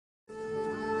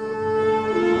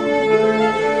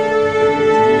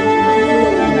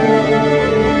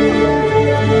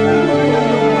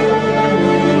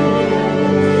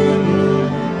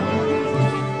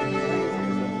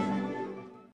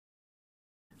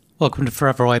Welcome to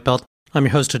Forever White Belt. I'm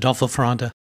your host, Adolfo Ferranda.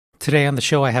 Today on the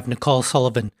show, I have Nicole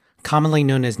Sullivan, commonly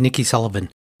known as Nikki Sullivan.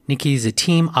 Nikki is a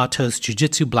Team Atos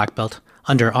Jiu-Jitsu black belt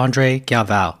under Andre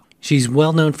Galvao. She's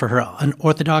well known for her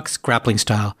unorthodox grappling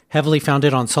style, heavily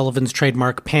founded on Sullivan's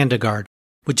trademark Panda Guard,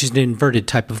 which is an inverted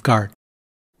type of guard.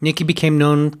 Nikki became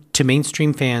known to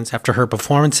mainstream fans after her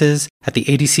performances at the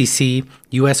ADCC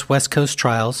U.S. West Coast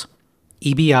Trials,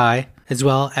 EBI, as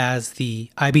well as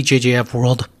the IBJJF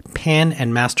World Pan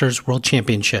and Masters World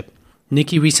Championship.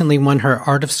 Nikki recently won her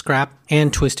Art of Scrap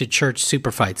and Twisted Church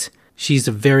super fights. She's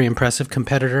a very impressive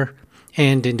competitor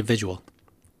and individual.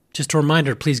 Just a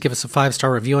reminder, please give us a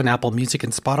 5-star review on Apple Music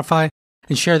and Spotify,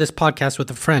 and share this podcast with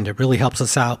a friend. It really helps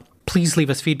us out. Please leave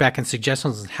us feedback and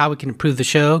suggestions on how we can improve the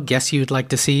show, guests you'd like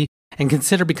to see, and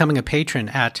consider becoming a patron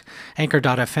at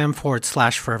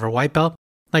anchor.fm/foreverwhitebelt.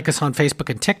 Like us on Facebook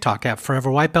and TikTok at Forever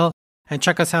White Belt, and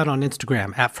check us out on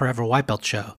Instagram at Forever White Belt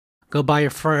Show. Go buy your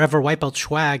Forever White Belt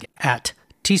swag at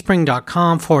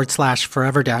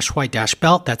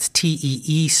teespring.com/forever-white-belt. That's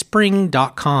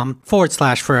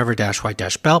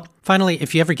teespring.com/forever-white-belt. Finally,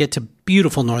 if you ever get to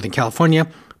beautiful Northern California,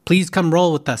 please come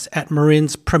roll with us at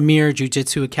Marin's premier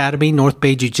Jiu-Jitsu academy, North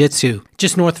Bay Jiu-Jitsu,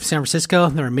 just north of San Francisco.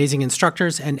 They're amazing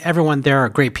instructors, and everyone there are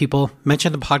great people.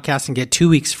 Mention the podcast and get 2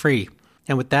 weeks free.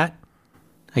 And with that,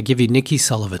 I give you Nikki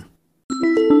Sullivan.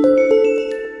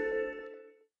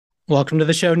 Welcome to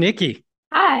the show, Nikki.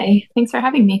 Hi, thanks for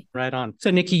having me. Right on. So,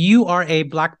 Nikki, you are a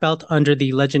black belt under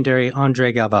the legendary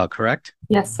Andre Galvao, correct?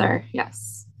 Yes, sir.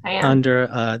 Yes, I am.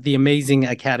 Under the amazing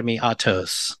Academy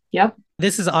Atos. Yep.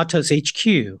 This is Atos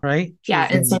HQ, right?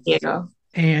 Yeah, in San Diego.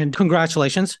 And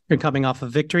congratulations. You're coming off a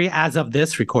victory as of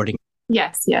this recording.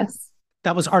 Yes.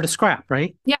 That was Art of Scrap,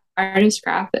 right? Yeah, Art of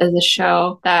Scrap is a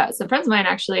show that some friends of mine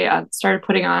actually started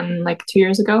putting on like 2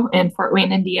 years ago in Fort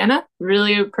Wayne, Indiana.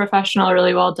 Really professional,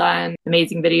 really well done,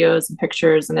 amazing videos and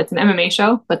pictures. And it's an MMA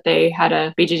show, but they had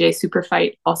a BJJ super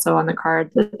fight also on the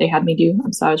card that they had me do.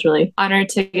 So I was really honored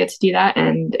to get to do that.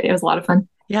 And it was a lot of fun.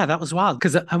 Yeah, that was wild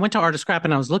because I went to Art of Scrap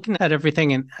and I was looking at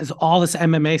everything and there's all this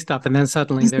MMA stuff. And then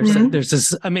suddenly there's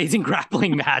this amazing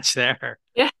grappling match there.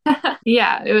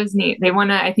 Yeah, it was neat.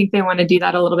 I think they want to do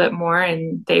that a little bit more,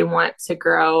 and they want to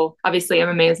grow. Obviously,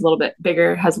 MMA is a little bit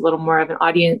bigger, has a little more of an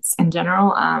audience in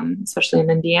general, especially in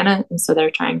Indiana. And so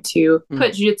they're trying to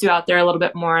put jiu-jitsu out there a little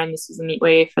bit more. And this is a neat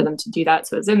way for them to do that.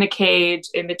 So it's in the cage,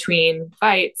 in between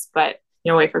fights, but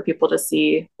a way for people to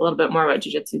see a little bit more what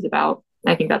jiu-jitsu is about.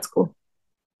 I think that's cool.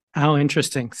 How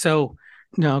interesting. So,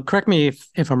 now, correct me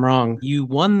if I'm wrong. You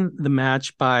won the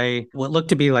match by what looked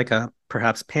to be like a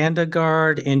perhaps Panda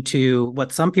Guard into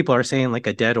what some people are saying like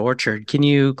a Dead Orchard. Can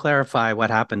you clarify what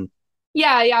happened?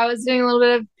 Yeah. I was doing a little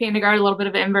bit of Panda Guard, a little bit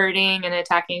of inverting and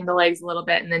attacking the legs a little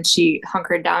bit. And then she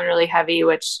hunkered down really heavy,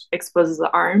 which exposes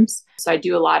the arms. So I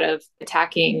do a lot of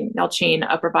attacking. I'll chain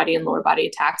upper body and lower body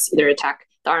attacks, either attack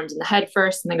the arms and the head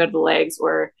first and then go to the legs,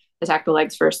 or attack the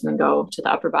legs first and then go to the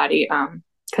upper body.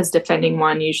 Because defending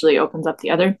one usually opens up the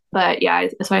other. But yeah,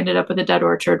 so I ended up with a Dead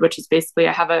Orchard, which is basically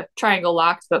I have a triangle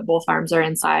locked, but both arms are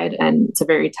inside, and it's a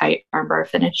very tight armbar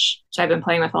finish, which I've been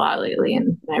playing with a lot lately,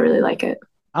 and I really like it.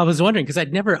 I was wondering because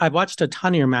I watched a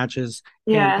ton of your matches.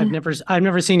 Yeah, I've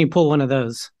never seen you pull one of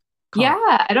those. Yeah,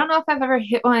 I don't know if I've ever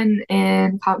hit one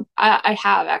in comp. I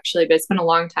have actually, but it's been a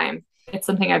long time. It's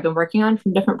something I've been working on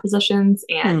from different positions,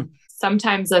 and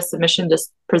sometimes a submission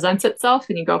just presents itself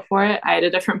and you go for it. I had a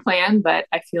different plan, but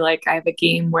I feel like I have a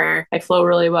game where I flow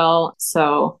really well.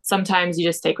 So sometimes you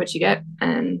just take what you get,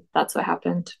 and that's what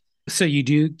happened. So you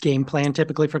do game plan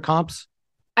typically for comps?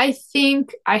 I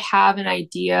think I have an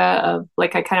idea of I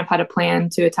kind of had a plan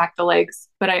to attack the legs,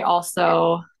 but I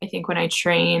think when I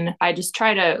train, I just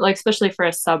try to especially for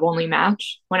a sub only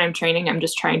match, when I'm training, I'm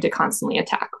just trying to constantly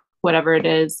attack whatever it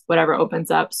is, whatever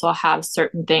opens up. So I'll have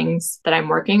certain things that I'm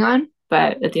working on,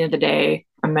 but at the end of the day,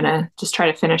 I'm going to just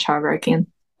try to finish however I can.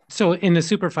 So in the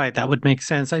super fight, that would make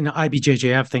sense. I know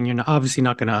IBJJF thing, you're obviously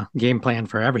not going to game plan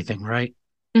for everything, right?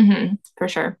 For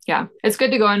sure. Yeah. It's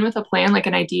good to go in with a plan, like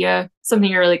an idea, something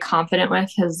you're really confident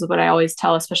with is what I always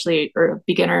tell, especially for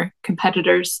beginner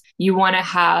competitors. You want to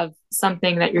have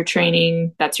something that you're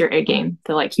training that's your A game,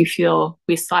 that you feel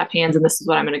we slap hands and this is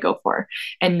what I'm going to go for.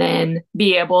 And then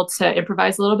be able to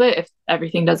improvise a little bit if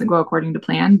everything doesn't go according to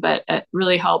plan. But it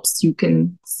really helps. You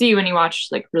can see when you watch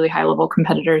really high level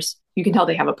competitors, you can tell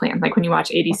they have a plan. Like when you watch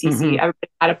ADCC, everybody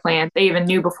had a plan. They even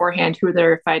knew beforehand who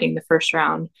they're fighting the first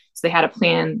round. So they had a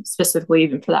plan specifically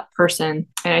even for that person.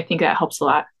 And I think that helps a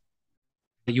lot.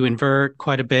 You invert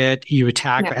quite a bit. You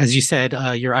attack, as you said,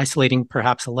 you're isolating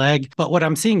perhaps a leg. But what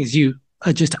I'm seeing is you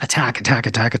just attack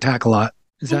a lot.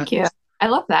 Thank you. I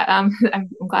love that. I'm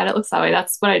glad it looks that way.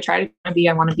 That's what I try to be.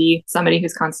 I want to be somebody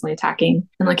who's constantly attacking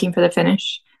and looking for the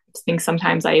finish. I think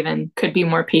sometimes I even could be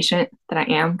more patient than I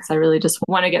am because I really just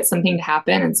want to get something to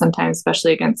happen. And sometimes,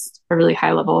 especially against a really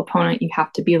high level opponent, you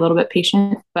have to be a little bit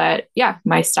patient. But yeah,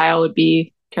 my style would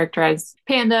be characterized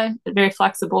panda, very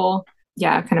flexible.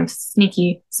 Yeah, kind of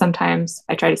sneaky sometimes.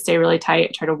 I try to stay really tight.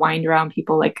 I try to wind around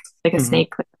people like a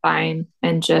snake, like a vine,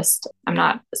 and just I'm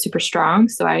not super strong,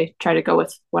 so I try to go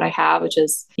with what I have, which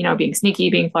is being sneaky,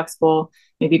 being flexible,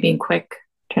 maybe being quick,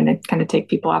 trying to kind of take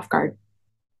people off guard.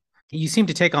 You seem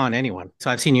to take on anyone.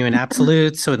 So I've seen you in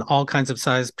absolutes, so in all kinds of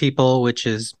size people, which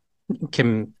is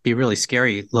can be really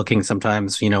scary looking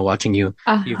sometimes, watching you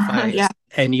fight. Yeah.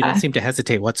 And you don't seem to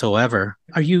hesitate whatsoever.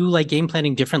 Are you like game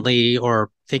planning differently or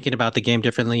thinking about the game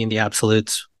differently in the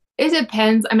absolutes? It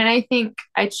depends. I mean, I think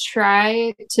I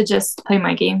try to just play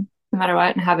my game no matter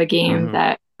what and have a game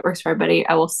that works for everybody.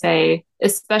 I will say,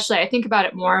 especially I think about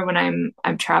it more when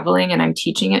I'm traveling and I'm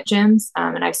teaching at gyms.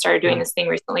 And I've started doing this thing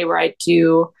recently where I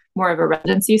do more of a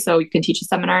residency. So you can teach a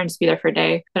seminar and just be there for a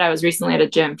day. But I was recently at a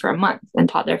gym for a month and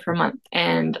taught there for a month.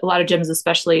 And a lot of gyms,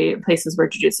 especially places where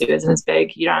jujitsu isn't as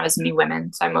big, you don't have as many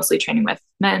women. So I'm mostly training with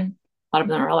men. A lot of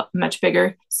them are much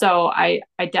bigger. So I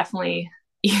definitely,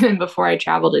 even before I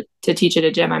traveled to teach at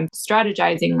a gym, I'm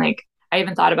strategizing. Like I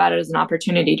even thought about it as an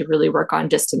opportunity to really work on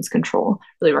distance control,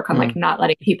 really work on like not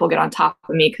letting people get on top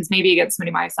of me. Cause maybe against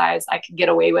somebody my size, I can get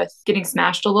away with getting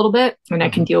smashed a little bit and I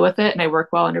can deal with it and I work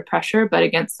well under pressure. But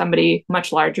against somebody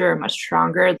much larger or much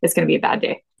stronger, it's going to be a bad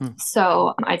day.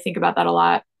 So I think about that a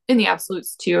lot in the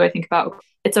absolutes too. I think about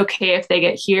it's okay if they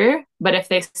get here, but if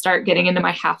they start getting into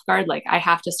my half guard, like I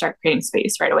have to start creating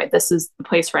space right away. This is the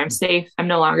place where I'm safe. I'm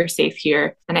no longer safe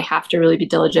here. And I have to really be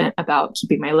diligent about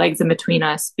keeping my legs in between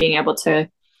us, being able to,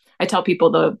 I tell people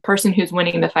the person who's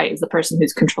winning the fight is the person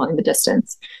who's controlling the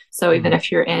distance. So even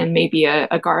if you're in maybe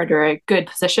a guard or a good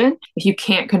position, if you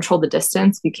can't control the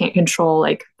distance, you can't control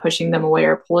like pushing them away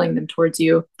or pulling them towards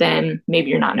you, then maybe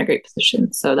you're not in a great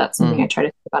position. So that's something I try to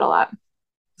think about a lot.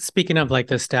 Speaking of like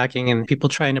the stacking and people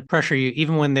trying to pressure you,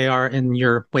 even when they are in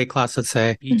your weight class, let's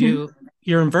say,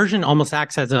 your inversion almost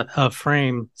acts as a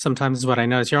frame. Sometimes is what I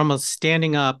notice. You're almost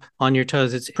standing up on your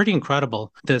toes. It's pretty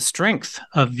incredible. The strength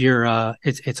of your,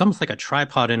 it's almost like a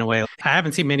tripod in a way. I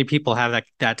haven't seen many people have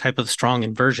that type of strong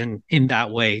inversion in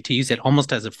that way to use it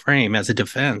almost as a frame, as a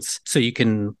defense. So you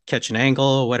can catch an angle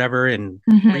or whatever and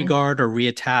re-guard or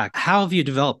re-attack. How have you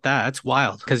developed that? It's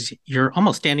wild because you're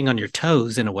almost standing on your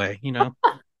toes in a way,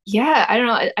 Yeah, I don't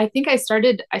know. I think I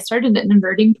started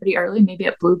inverting pretty early, maybe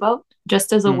at blue belt,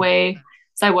 just as a way.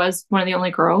 So I was one of the only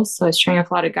girls, so I was training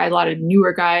with a lot of guys, a lot of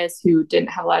newer guys who didn't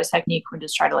have a lot of technique, would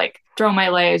just try to like throw my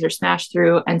legs or smash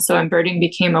through. And so inverting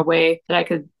became a way that I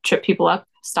could trip people up,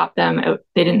 stop them.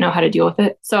 They didn't know how to deal with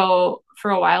it. So for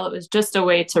a while, it was just a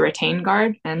way to retain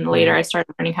guard. And later, I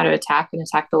started learning how to attack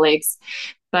the legs.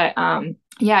 But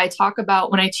yeah, I talk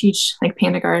about when I teach like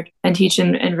panda guard and teach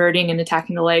inverting and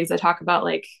attacking the legs, I talk about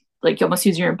like you almost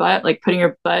using your butt, like putting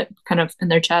your butt kind of in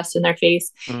their chest, in their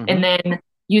face, and then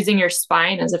using your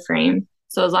spine as a frame.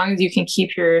 So as long as you can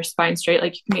keep your spine straight,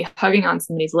 like you can be hugging on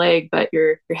somebody's leg, but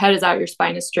your head is out, your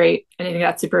spine is straight. And I think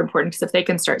that's super important because if they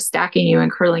can start stacking you and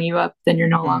curling you up, then you're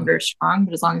no longer strong.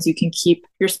 But as long as you can keep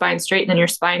your spine straight, then your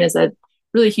spine is a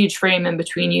really huge frame in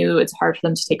between you. It's hard for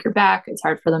them to take your back. It's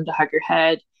hard for them to hug your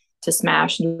head, to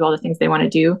smash and do all the things they want to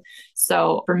do.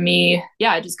 So for me,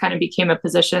 yeah, it just kind of became a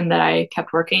position that I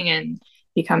kept working and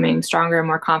becoming stronger and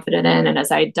more confident in. And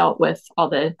as I dealt with all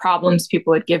the problems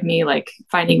people would give me, like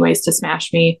finding ways to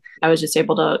smash me, I was just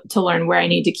able to learn where I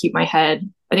need to keep my head.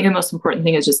 I think the most important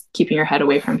thing is just keeping your head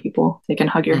away from people. They can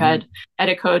hug your head. I had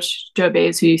a coach, Joe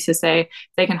Bays, who used to say,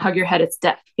 they can hug your head, it's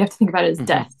death. You have to think about it as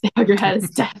death. They hug your head, it's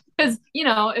death. Because,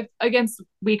 if against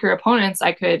weaker opponents,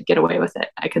 I could get away with it.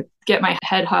 I could get my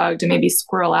head hugged and maybe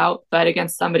squirrel out. But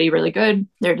against somebody really good,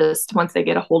 they're just, once they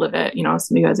get a hold of it,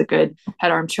 somebody who has a good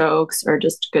head arm chokes or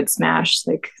just good smash,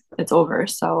 like it's over.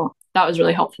 So that was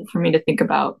really helpful for me to think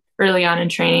about early on in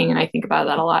training. And I think about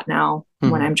that a lot now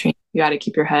when I'm training. You got to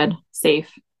keep your head safe.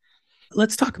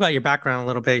 Let's talk about your background a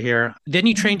little bit here. Then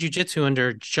you trained jiu-jitsu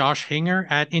under Josh Hinger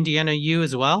at Indiana U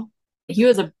as well? He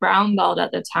was a brown belt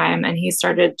at the time, and he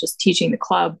started just teaching the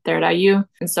club there at IU.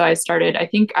 And so I started, I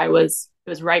think it was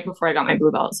right before I got my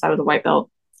blue belt. So I was a white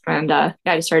belt. And I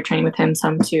just started training with him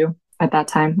some too at that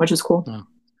time, which was cool. Oh.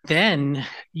 Then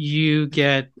you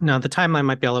get, now the timeline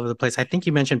might be all over the place. I think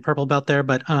you mentioned purple belt there,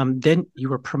 but then you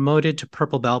were promoted to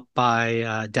purple belt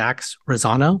by Dax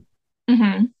Rosano.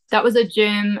 That was a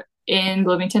gym in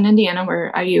Bloomington, Indiana,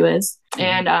 where IU is.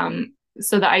 And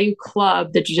So the IU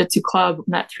club, the jiu-jitsu club,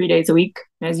 met 3 days a week.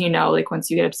 And as you know, like once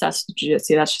you get obsessed with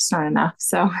jiu-jitsu, that's just not enough.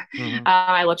 So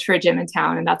I looked for a gym in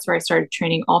town, and that's where I started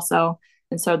training also.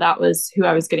 And so that was who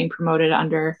I was getting promoted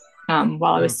under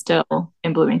while I was still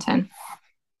in Bloomington.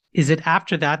 Is it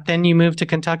after that then you moved to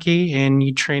Kentucky and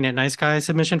you train at Nice Guy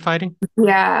Submission Fighting?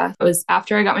 Yeah, it was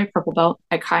after I got my purple belt.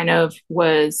 I kind of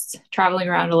was traveling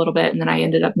around a little bit, and then I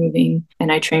ended up moving, and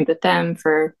I trained with them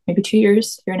for maybe 2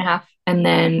 years, year and a half, and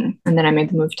then I made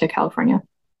the move to California.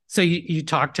 So you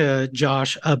talked to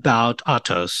Josh about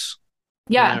Atos.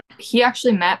 Yeah, he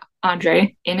actually met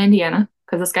Andre in Indiana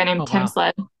because this guy named Tim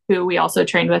Sled, who we also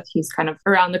trained with, he's kind of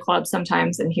around the club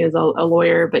sometimes, and he was a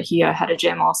lawyer, but he had a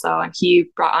gym also, and he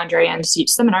brought Andre in to teach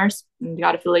seminars and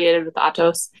got affiliated with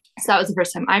Atos. So that was the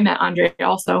first time I met Andre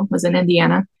also, was in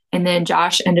Indiana. And then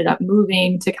Josh ended up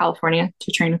moving to California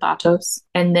to train with Atos.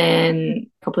 And then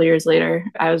a couple of years later,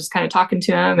 I was kind of talking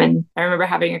to him, and I remember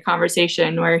having a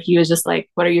conversation where he was just like,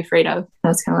 "What are you afraid of?" And I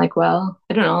was kind of like, "Well,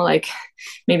 I don't know, like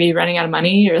maybe running out of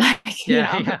money or like,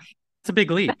 yeah. It's a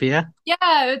big leap, yeah.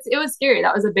 Yeah, it was scary.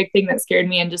 That was a big thing that scared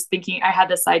me. And just thinking, I had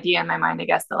this idea in my mind, I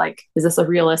guess, that like, is this a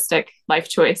realistic life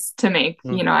choice to make?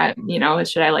 Should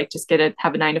I like just have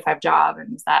a 9-to-5 job?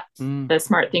 And is that the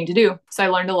smart thing to do? So I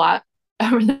learned a lot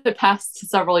over the past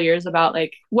several years about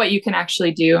like what you can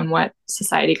actually do and what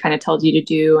society kind of tells you to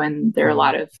do. And there are a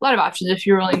lot of options. If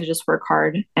you're willing to just work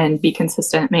hard and be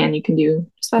consistent, man, you can do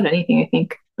just about anything, I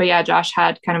think. But yeah, Josh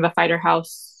had kind of a fighter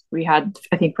house. We had,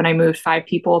 I think when I moved, 5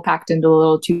 people packed into a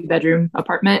little 2-bedroom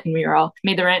apartment, and we were all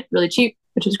made the rent really cheap,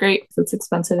 which is great because it's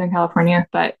expensive in California,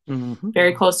 but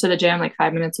very close to the gym, like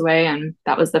 5 minutes away. And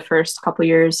that was the first couple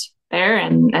years there.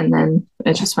 And then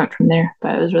it just went from there,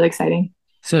 but it was really exciting.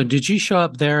 So did you show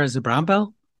up there as a brown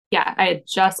belt? Yeah, I had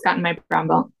just gotten my brown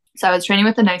belt. So I was training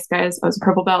with the Nice Guys. I was a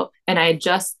purple belt, and I had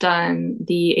just done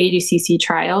the ADCC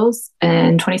trials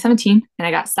in 2017, and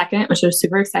I got second, which was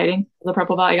super exciting. The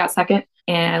purple belt, I got second,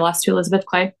 and I lost to Elizabeth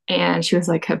Clay, and she was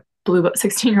like a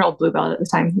 16-year-old blue belt at the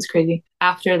time. It was crazy.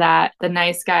 After that, the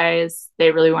Nice Guys,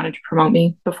 they really wanted to promote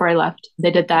me before I left. They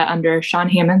did that under Sean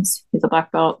Hammonds. He's a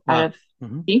black belt out of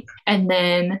And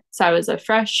then, so I was a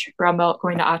fresh brown belt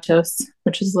going to Atos,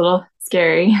 which was a little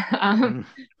scary.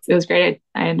 It was great.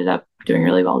 I ended up doing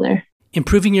really well there.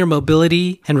 Improving your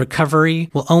mobility and recovery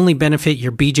will only benefit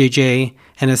your BJJ,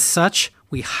 and as such,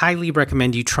 we highly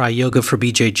recommend you try Yoga for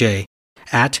BJJ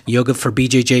at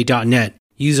yogaforbjj.net.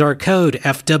 Use our code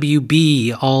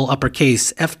FWB, all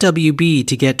uppercase, FWB,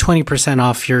 to get 20%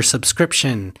 off your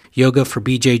subscription,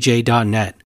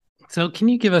 yogaforbjj.net. So can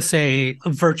you give us a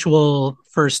virtual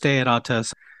first day at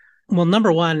Atos? Well,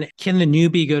 number one, can the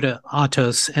newbie go to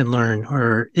Atos and learn?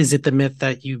 Or is it the myth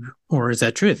or is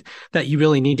that truth, that you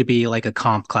really need to be like a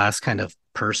comp class kind of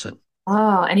person?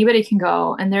 Oh, anybody can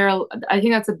go. And I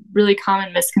think that's a really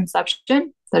common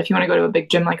misconception, that if you want to go to a big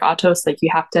gym like Atos, like you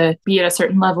have to be at a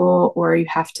certain level, or you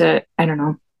have to, I don't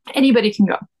know, anybody can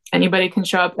go. Anybody can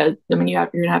show up. You're going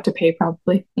to have to pay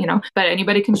probably, but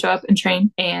anybody can show up and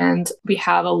train. And we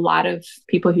have a lot of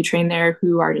people who train there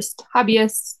who are just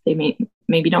hobbyists. They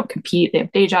maybe don't compete. They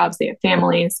have day jobs, they have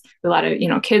families, a lot of,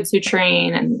 kids who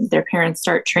train and their parents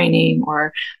start training.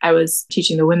 Or I was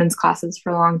teaching the women's classes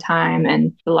for a long time,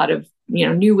 and a lot of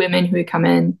new women who would come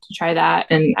in to try that.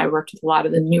 And I worked with a lot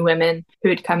of the new women who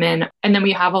would come in. And then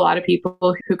we have a lot of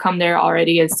people who come there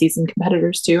already as seasoned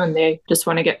competitors too, and they just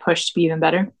want to get pushed to be even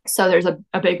better. So there's a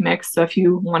big mix. So if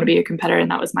you want to be a competitor,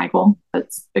 and that was my goal,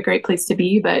 that's a great place to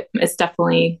be, but it's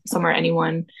definitely somewhere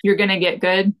you're going to get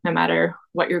good no matter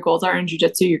what your goals are in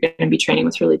jiu-jitsu. You're going to be training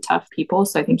with really tough people.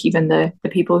 So I think even the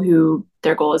people who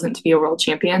their goal isn't to be a world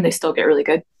champion, they still get really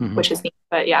good, which is neat.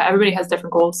 But yeah, everybody has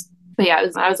different goals. But yeah,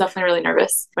 I was definitely really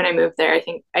nervous when I moved there. I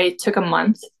think I took a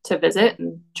month to visit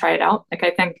and try it out. Like,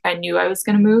 I think I knew I was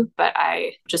going to move, but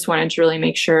I just wanted to really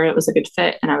make sure it was a good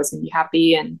fit and I was going to be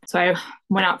happy. And so I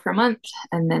went out for a month,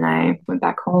 and then I went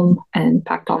back home and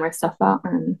packed all my stuff out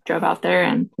and drove out there.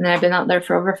 And then I've been out there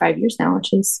for over 5 years now,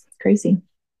 which is crazy.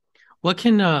 What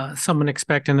can someone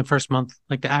expect in the first month,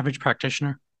 like the average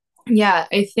practitioner? Yeah,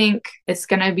 I think it's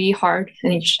going to be hard.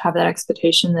 And you should have that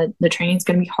expectation that the training is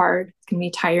going to be hard. It's going to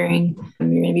be tiring.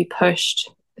 And you're going to be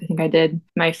pushed. I think I did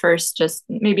my first, just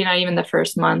maybe not even the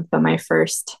first month, but my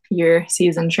first year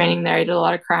season training there, I did a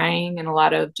lot of crying and a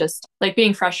lot of just like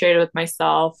being frustrated with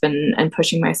myself and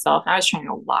pushing myself. And I was trying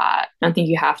a lot. I don't think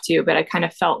you have to, but I kind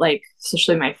of felt like,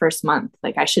 especially my first month,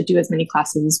 like I should do as many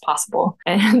classes as possible.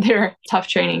 And they were tough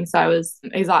training. So I was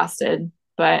exhausted.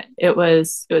 but it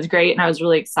was great. And I was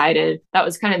really excited. That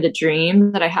was kind of the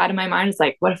dream that I had in my mind. It's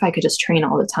like, what if I could just train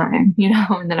all the time,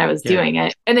 And then I was doing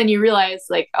it. And then you realize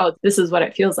like, oh, this is what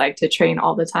it feels like to train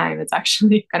all the time. It's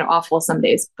actually kind of awful some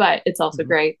days, but it's also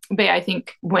great. But yeah, I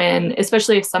think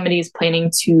especially if somebody's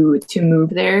planning to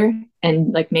move there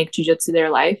and like make jujitsu their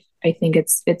life, I think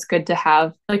it's good to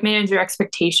have like manage your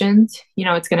expectations.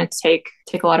 It's going to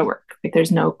take a lot of work. Like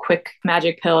there's no quick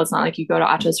magic pill. It's not like you go to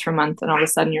Atos for a month and all of a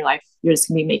sudden your life, you're just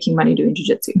going to be making money doing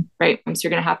jujitsu, right? So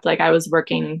you're going to have to, like, I was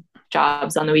working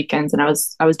jobs on the weekends and I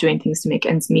was doing things to make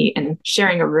ends meet and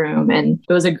sharing a room. And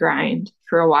it was a grind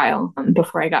for a while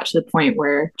before I got to the point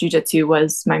where jujitsu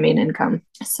was my main income.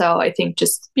 So I think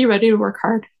just be ready to work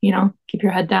hard, keep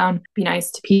your head down, be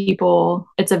nice to people.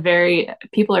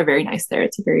 People are very nice there.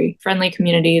 It's a very friendly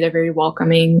community. They're very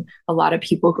welcoming. A lot of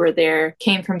people who are there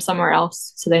came from somewhere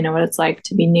else. So they know what it's like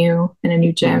to be new in a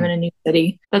new gym in a new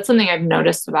city. That's something I've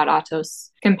noticed about Atos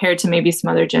compared to maybe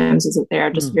some other gyms, is that they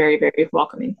are just very, very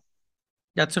welcoming.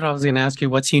 That's what I was going to ask you.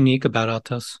 What's unique about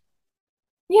Atos?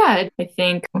 Yeah, I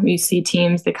think when you see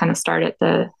teams, they kind of start at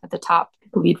the top,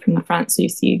 lead from the front. So you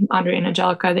see Andre and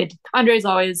Angelica. Andre's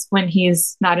always, when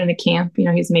he's not in a camp,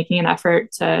 he's making an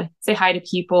effort to say hi to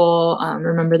people,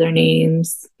 remember their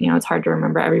names. It's hard to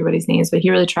remember everybody's names, but he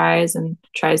really tries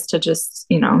to just,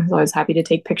 he's always happy to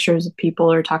take pictures of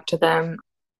people or talk to them.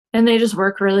 And they just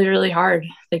work really, really hard.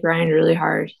 They grind really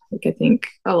hard. Like I think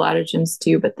a lot of gyms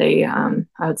do, but they, I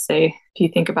would say if you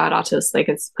think about Atos, like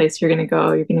it's a place you're going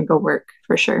to go work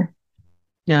for sure.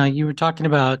 Yeah, you were talking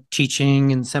about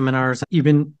teaching and seminars. You've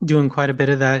been doing quite a bit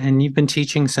of that, and you've been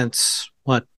teaching since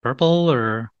what, purple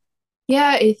or?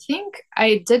 Yeah, I think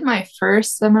I did my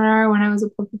first seminar when I was a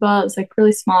purple belt. It was like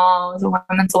really small. It was a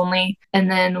women's only. And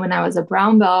then when I was a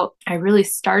brown belt, I really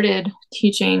started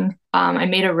teaching. I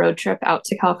made a road trip out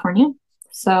to California.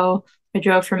 So I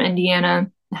drove from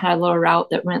Indiana, had a little route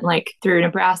that went like through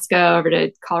Nebraska over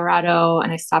to Colorado,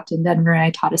 and I stopped in Denver and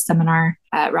I taught a seminar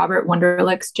at Robert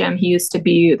Wunderlich's gym. He used to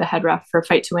be the head ref for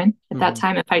Fight to Win at that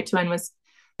time, and Fight to Win was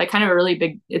like kind of a really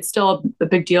big, it's still a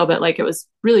big deal, but like it was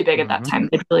really big at that time.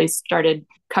 It really started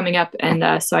coming up.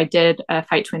 And so I did a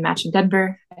Fight to Win match in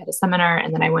Denver. I had a seminar,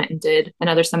 and then I went and did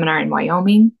another seminar in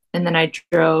Wyoming. And then I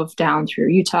drove down through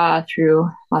Utah, through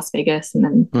Las Vegas, and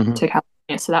then to California.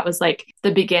 So that was like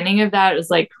the beginning of that. It was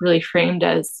like really framed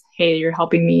as, hey, you're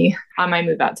helping me on my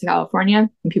move out to California.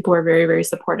 And people were very, very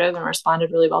supportive and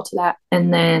responded really well to that.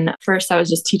 And then first I was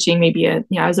just teaching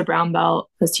I was a brown belt,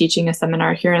 was teaching a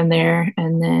seminar here and there.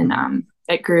 And then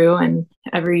it grew, and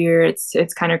every year it's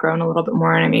kind of grown a little bit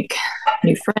more, and I make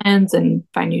new friends and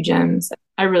find new gyms.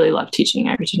 I really love teaching,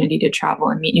 opportunity to travel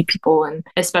and meet new people. And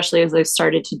especially as I've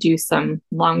started to do some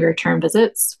longer term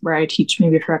visits where I teach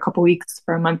maybe for a couple weeks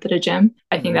for a month at a gym,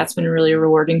 I think that's been really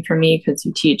rewarding for me, because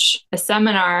you teach a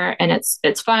seminar and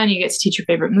it's fun. You get to teach your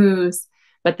favorite moves.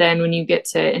 But then when you get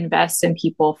to invest in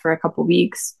people for a couple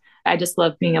weeks, I just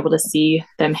love being able to see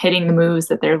them hitting the moves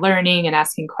that they're learning and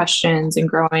asking questions and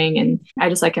growing. And I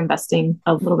just like investing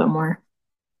a little bit more.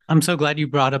 I'm so glad you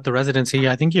brought up the residency.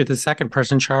 I think you're the second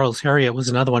person. Charles Harriet was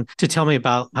another one to tell me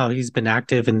about how he's been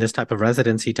active in this type of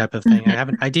residency type of thing.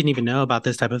 I didn't even know about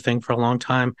this type of thing for a long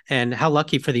time. And how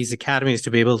lucky for these academies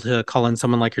to be able to call in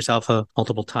someone like yourself, a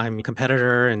multiple time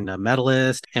competitor and a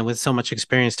medalist, and with so much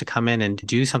experience to come in and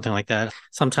do something like that.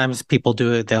 Sometimes people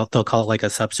do it, they'll call it like a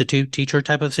substitute teacher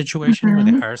type of situation where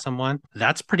they hire someone.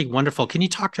 That's pretty wonderful. Can you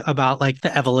talk about like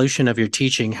the evolution of your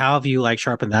teaching? How have you like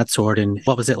sharpened that sword, and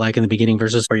what was it like in the beginning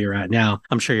versus where you're at now?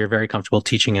 I'm sure you're very comfortable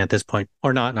teaching at this point,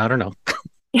 or not. I don't know.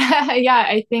 Yeah,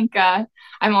 I think I'm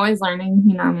always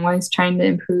learning. I'm always trying to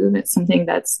improve. It's something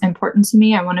that's important to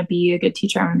me. I want to be a good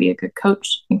teacher. I want to be a good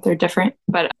coach. I think they're different.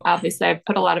 But obviously, I've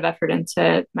put a lot of effort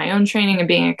into my own training and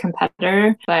being a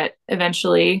competitor. But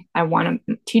eventually, I want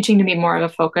teaching to be more of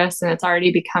a focus. And it's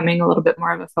already becoming a little bit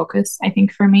more of a focus, I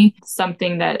think, for me.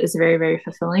 Something that is very, very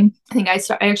fulfilling. I think I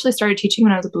actually started teaching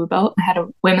when I was a blue belt. I had a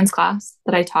women's class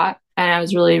that I taught. And I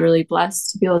was really, really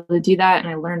blessed to be able to do that. And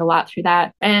I learned a lot through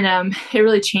that. And it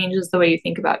really changes the way you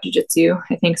think about jujitsu.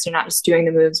 I think so you're not just doing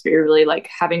the moves, but you're really like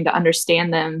having to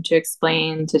understand them to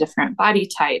explain to different body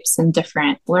types and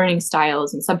different learning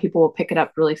styles. And some people will pick it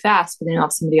up really fast, but then you'll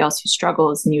have somebody else who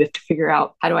struggles, and you have to figure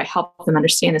out, how do I help them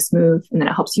understand this move? And then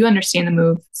it helps you understand the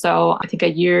move. So I think a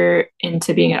year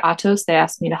into being at Atos, they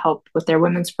asked me to help with their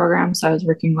women's program. So I was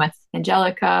working with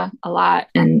Angelica a lot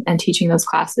and teaching those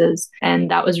classes. And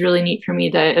that was really neat for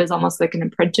me. It was almost like an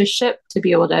apprenticeship to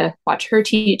be able to watch her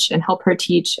teach and help her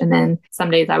teach. And then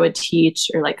some days I would teach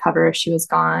or like cover if she was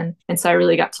gone. And so I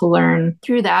really got to learn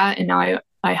through that. And now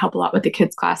I help a lot with the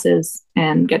kids' classes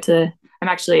and get to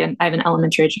I have an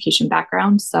elementary education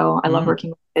background, so I love Mm. working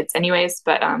with kids anyways,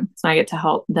 but so I get to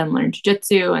help them learn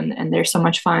jujitsu and they're so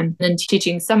much fun. And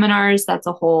teaching seminars, that's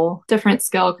a whole different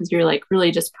skill because you're like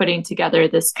really just putting together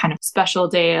this kind of special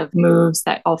day of moves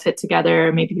that all fit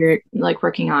together. Maybe you're like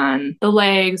working on the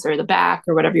legs or the back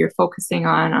or whatever you're focusing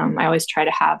on. I always try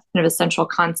to have kind of a central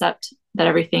concept that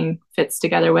everything fits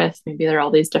together with. Maybe there are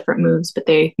all these different moves, but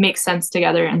they make sense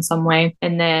together in some way.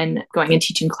 And then going and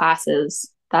teaching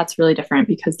classes, that's really different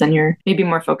because then you're maybe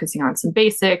more focusing on some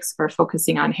basics or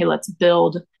focusing on, hey, let's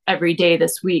build every day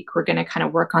this week. We're going to kind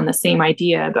of work on the same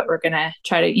idea, but we're going to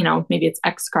try to, maybe it's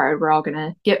X guard. We're all going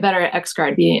to get better at X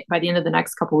guard by the end of the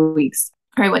next couple of weeks.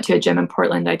 I went to a gym in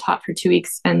Portland. I taught for 2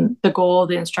 weeks. And the goal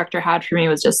the instructor had for me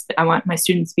was just, I want my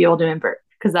students to be able to invert,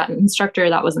 because that instructor,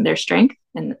 that wasn't their strength.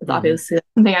 And it's obviously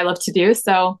something I love to do.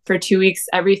 So for 2 weeks,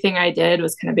 everything I did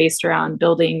was kind of based around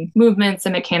building movements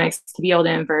and mechanics to be able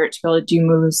to invert, to be able to do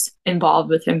moves involved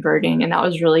with inverting. And that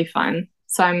was really fun.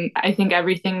 So I think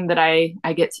everything that I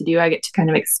get to do, I get to kind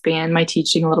of expand my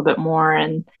teaching a little bit more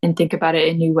and think about it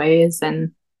in new ways.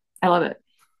 And I love it.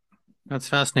 That's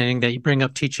fascinating that you bring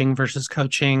up teaching versus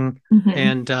coaching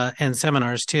and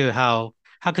seminars too. How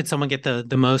could someone get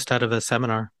the most out of a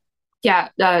seminar? Yeah,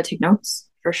 take notes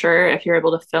for sure. If you're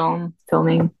able to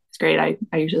filming is great.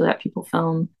 I usually let people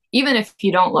film. Even if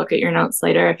you don't look at your notes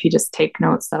later, if you just take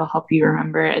notes, that'll help you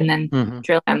remember it and then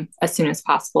drill them as soon as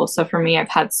possible. So for me, I've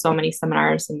had so many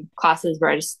seminars and classes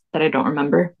where I don't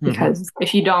remember because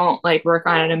if you don't like work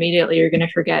on it immediately, you're going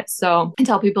to forget. So I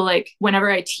tell people like whenever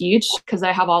I teach, because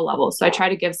I have all levels, so I try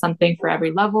to give something for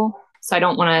every level. So I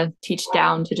don't want to teach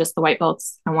down to just the white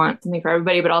belts. I want something for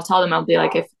everybody, but I'll tell them, I'll be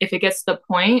like, if it gets to the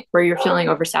point where you're feeling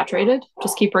oversaturated,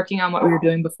 just keep working on what we were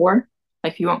doing before.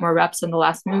 Like if you want more reps in the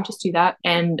last move, just do that.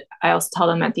 And I also tell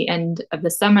them at the end of the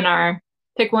seminar,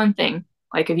 pick one thing.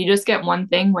 Like if you just get one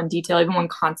thing, one detail, even one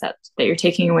concept that you're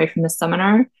taking away from the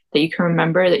seminar that you can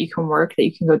remember, that you can work, that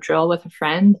you can go drill with a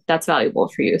friend, that's valuable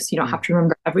for you. So you don't have to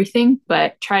remember everything,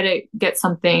 but try to get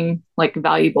something like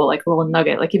valuable, like a little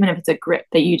nugget, like even if it's a grip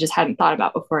that you just hadn't thought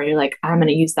about before, you're like, I'm going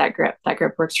to use that grip. That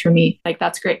grip works for me. Like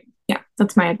that's great. Yeah,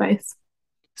 that's my advice.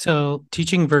 So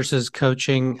teaching versus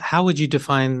coaching, how would you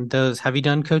define those? Have you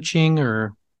done coaching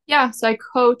or? Yeah, so I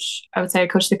would say I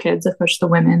coach the kids, I coach the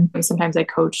women. And sometimes I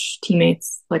coach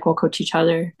teammates, like we'll coach each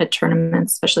other at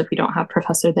tournaments, especially if we don't have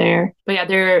professor there. But yeah,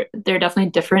 they're definitely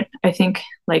different. I think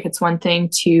like it's one thing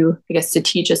to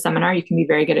teach a seminar, you can be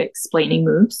very good at explaining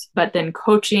moves, but then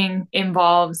coaching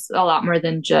involves a lot more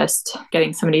than just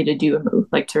getting somebody to do a move,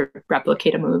 like to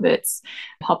replicate a move. It's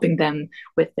helping them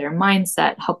with their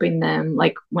mindset, helping them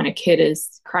like when a kid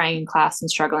is crying in class and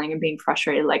struggling and being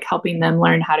frustrated, like helping them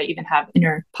learn how to even have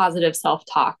inner positive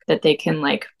self-talk that they can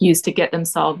like use to get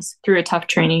themselves through a tough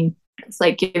training. It's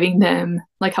like giving them,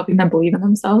 like helping them believe in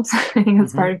themselves. I think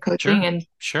that's part of coaching and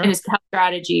just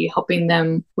strategy, helping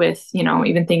them with,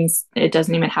 even things, it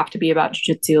doesn't even have to be about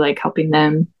jiu-jitsu, like helping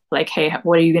them like, hey,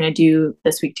 what are you going to do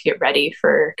this week to get ready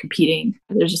for competing?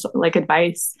 There's just like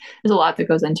advice. There's a lot that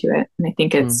goes into it. And I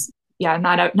think it's,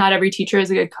 not every teacher is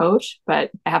a good coach,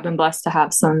 but I have been blessed to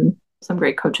have some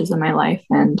great coaches in my life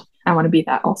and I want to be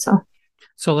that also.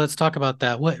 So let's talk about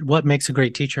that. What makes a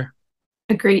great teacher?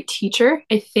 A great teacher,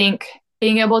 I think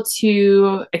being able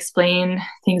to explain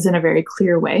things in a very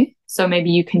clear way. So maybe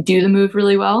you can do the move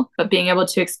really well, but being able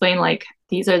to explain like,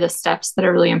 these are the steps that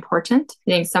are really important.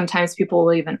 I think sometimes people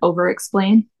will even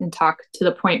over-explain and talk to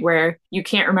the point where you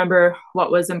can't remember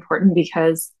what was important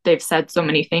because they've said so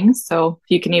many things. So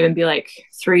you can even be like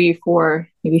 3, 4,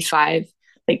 maybe 5.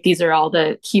 Like these are all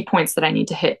the key points that I need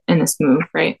to hit in this move,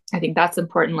 right? I think that's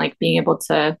important, like being able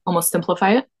to almost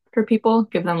simplify it for people,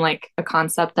 give them like a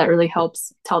concept that really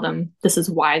helps tell them this is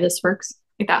why this works.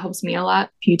 Like that helps me a lot.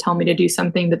 If you tell me to do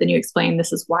something, but then you explain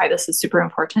this is why this is super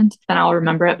important, then I'll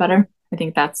remember it better. I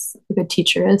think that's a good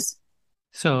teacher is.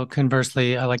 So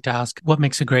conversely, I like to ask, what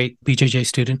makes a great BJJ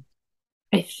student?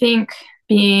 I think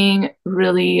being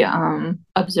really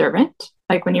observant,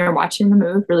 like when you're watching the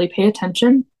move, really pay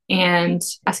attention and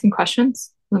asking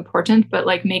questions is important, but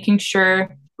like making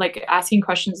sure, like asking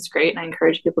questions is great. And I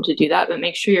encourage people to do that, but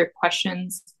make sure your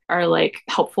questions are like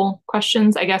helpful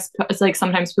questions. I guess it's like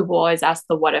sometimes people always ask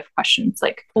the what if questions,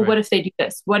 like, well, what if they do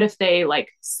this? What if they like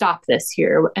stop this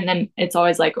here? And then it's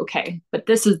always like, okay, but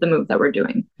this is the move that we're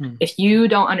doing. If you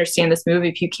don't understand this move,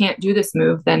 if you can't do this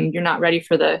move, then you're not ready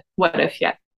for the what if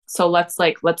yet. So let's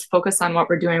focus on what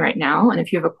we're doing right now. And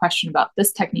if you have a question about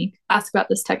this technique, ask about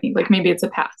this technique. Like maybe it's a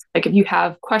pass. Like if you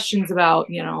have questions about,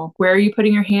 where are you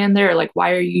putting your hand there? Like,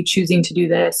 why are you choosing to do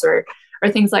this or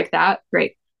things like that?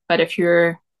 Great. But if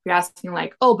you're you're asking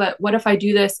like, oh, but what if I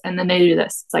do this and then they do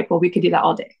this? It's like, well, we could do that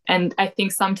all day. And I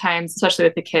think sometimes, especially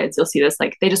with the kids, you'll see this,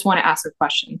 like they just want to ask a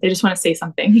question. They just want to say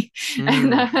something.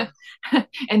 And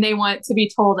and they want to be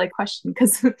told a question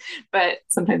but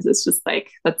sometimes it's just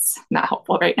like, that's not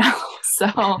helpful right now. So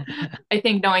I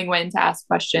think knowing when to ask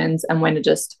questions and when to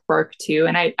just work too.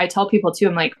 And I tell people too,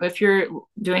 I'm like, if you're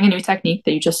doing a new technique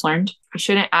that you just learned, you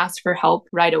shouldn't ask for help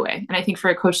right away. And I think for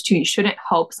a coach too, you shouldn't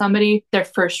help somebody their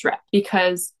first rep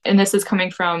because, and this is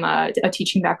coming from a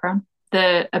teaching background,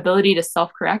 the ability to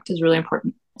self-correct is really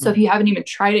important. So if you haven't even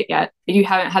tried it yet, you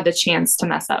haven't had the chance to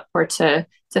mess up or to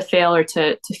fail or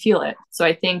to feel it. So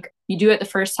I think you do it the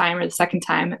first time or the second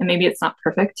time, and maybe it's not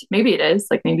perfect. Maybe it is,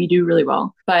 like maybe you do really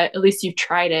well, but at least you've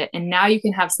tried it. And now you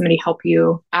can have somebody help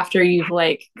you after you've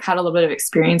like had a little bit of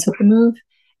experience with the move.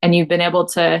 And you've been able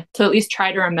to at least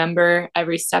try to remember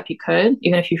every step you could,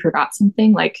 even if you forgot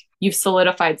something, like you've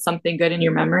solidified something good in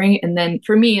your memory. And then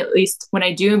for me, at least when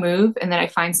I do move and then I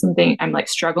find something, I'm like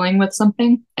struggling with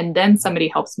something, and then somebody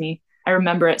helps me, I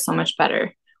remember it so much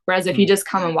better. Whereas if you just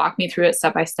come and walk me through it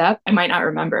step by step, I might not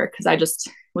remember because I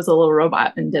just was a little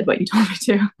robot and did what you told me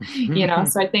to,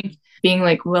 So I think being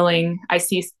like willing, I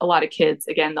see a lot of kids,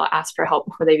 again, they'll ask for help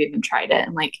before they've even tried it.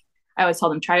 And like, I always tell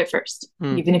them, try it first.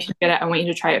 Even if you get it, I want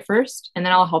you to try it first and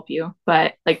then I'll help you.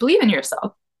 But like, believe in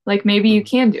yourself. Like maybe you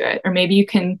can do it, or maybe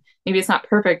it's not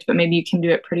perfect, but maybe you can do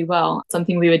it pretty well.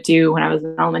 Something we would do when I was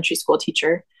an elementary school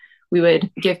teacher, we would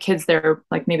give kids their,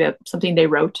 like maybe something they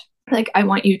wrote. Like, I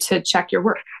want you to check your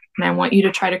work and I want you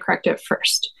to try to correct it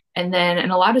first. And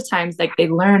a lot of times, like they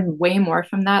learn way more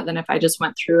from that than if I just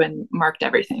went through and marked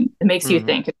everything. It makes you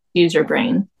think, use your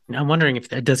brain. I'm wondering if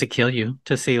does it kill you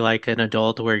to see like an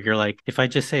adult where you're like, if I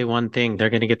just say one thing, they're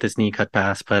going to get this knee cut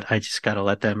pass, but I just got to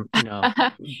let them,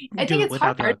 I think it's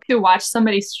hard to watch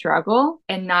somebody struggle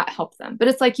and not help them. But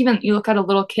it's like, even you look at a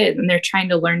little kid and they're trying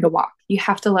to learn to walk. You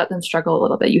have to let them struggle a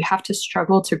little bit. You have to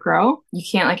struggle to grow. You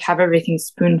can't like have everything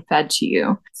spoon fed to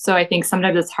you. So I think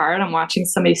sometimes it's hard. I'm watching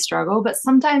somebody struggle, but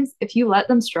sometimes if you let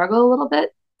them struggle a little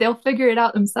bit, they'll figure it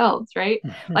out themselves, right?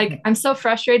 Like I'm so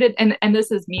frustrated, and this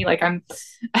is me. Like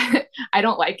I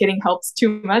don't like getting helped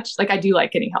too much. Like I do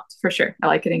like getting helped for sure. I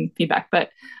like getting feedback, but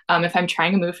if I'm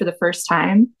trying to move for the first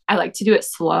time, I like to do it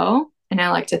slow, and I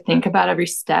like to think about every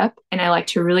step, and I like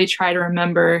to really try to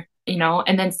remember,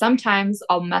 and then sometimes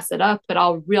I'll mess it up, but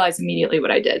I'll realize immediately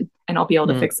what I did and I'll be able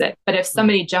to fix it. But if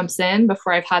somebody jumps in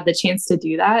before I've had the chance to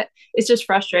do that, it's just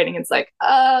frustrating. It's like,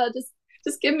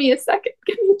 just give me a second.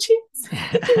 Give me a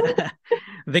chance.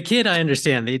 The kid, I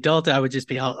understand. The adult, I would just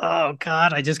be all, oh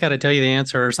God, I just got to tell you the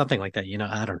answer or something like that.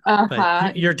 I don't know.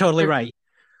 But you're totally right.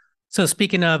 So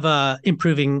speaking of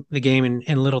improving the game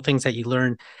and little things that you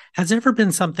learn, has there ever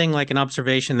been something like an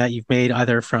observation that you've made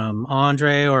either from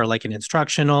Andre or like an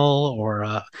instructional or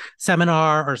a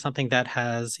seminar or something that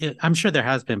I'm sure there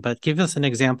has been, but give us an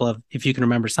example of, if you can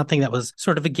remember, something that was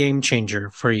sort of a game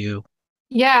changer for you.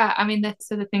 Yeah, I mean, that's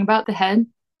the thing about the head.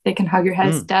 They can hug your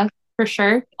head to death for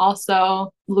sure.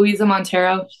 Also, Louisa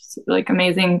Montero, like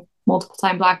amazing multiple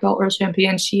time black belt world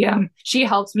champion. She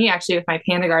helped me actually with my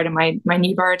panda guard and my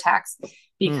knee bar attacks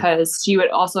because she would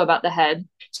also about the head.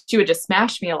 She would just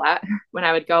smash me a lot when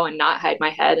I would go and not hide my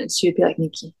head, and she would be like,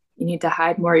 Nikki, you need to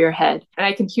hide more of your head. And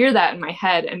I can hear that in my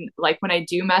head. And like when I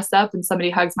do mess up and somebody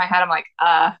hugs my head, I'm like,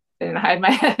 I didn't hide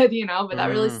my head, but that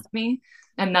really stuck me.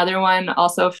 Another one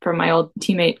also from my old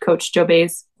teammate, Coach Joe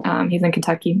Bays. He's in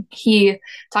Kentucky. He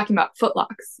talking about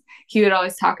footlocks. He would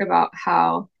always talk about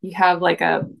how you have like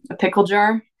a pickle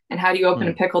jar, and how do you open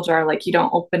a pickle jar? Like you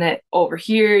don't open it over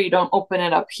here. You don't open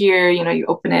it up here. You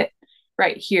open it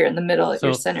right here in the middle of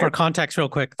your center. For context, real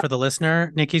quick, for the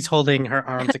listener, Nikki's holding her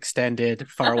arms extended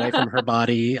far away from her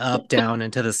body, up, down,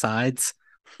 and to the sides.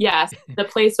 Yes, the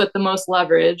place with the most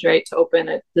leverage, right, to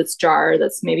open this jar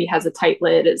that's maybe has a tight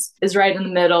lid is right in the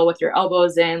middle with your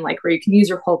elbows in, like where you can use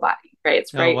your whole body, right?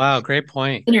 It's right. Oh, wow, great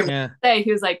point.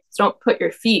 He was like, don't put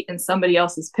your feet in somebody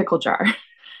else's pickle jar,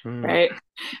 right?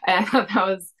 And that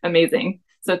was amazing.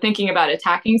 So thinking about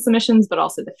attacking submissions, but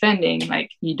also defending,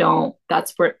 like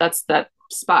that's that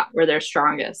spot where they're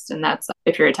strongest. And that's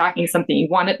if you're attacking something, you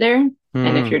want it there.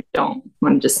 And if you don't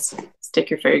want to just stick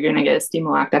your finger, you're going to get a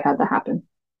Stimo-Locked. I've had that happen.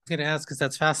 Going to ask because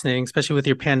that's fascinating, especially with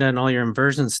your panda and all your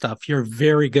inversion stuff. You're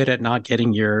very good at not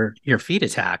getting your feet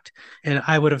attacked, and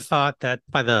I would have thought that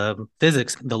by the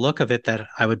physics, the look of it, that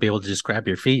I would be able to just grab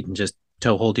your feet and just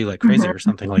toe hold you like crazy or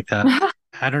something like that.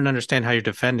 I don't understand how you're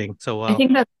defending so well. I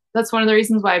think that's that's one of the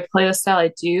reasons why I play the style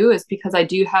I do, is because I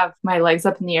do have my legs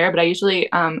up in the air, but I usually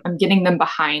I'm getting them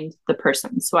behind the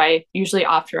person. So I usually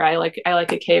after I like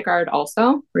a K guard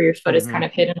also, where your foot is kind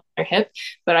of hidden on their hip,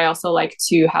 but I also like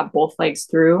to have both legs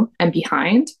through and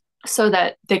behind so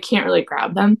that they can't really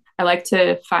grab them. I like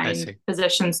to find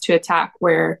positions to attack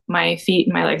where my feet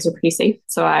and my legs are pretty safe.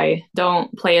 So I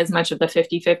don't play as much of the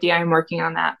 50-50. I'm working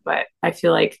on that, but I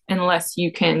feel like unless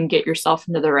you can get yourself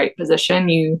into the right position,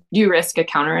 you do risk a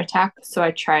counterattack. So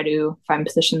I try to find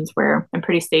positions where I'm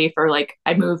pretty safe, or like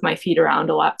I move my feet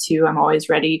around a lot too. I'm always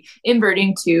ready.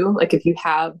 Inverting too. Like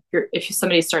if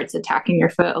somebody starts attacking your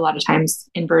foot, a lot of times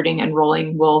inverting and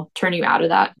rolling will turn you out of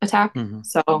that attack.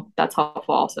 So that's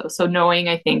helpful also. So knowing,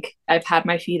 I think I've had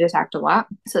my feet attacked a lot.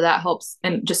 So that helps.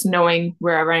 And just knowing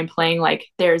wherever I'm playing, like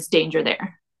there's danger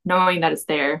there. Knowing that it's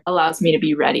there allows me to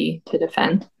be ready to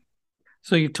defend.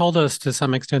 So you've told us to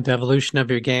some extent the evolution of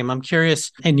your game. I'm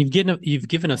curious, and you've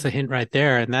given us a hint right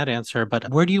there in that answer, but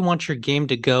where do you want your game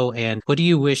to go, and what do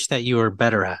you wish that you were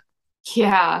better at?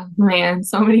 Yeah, man,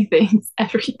 so many things,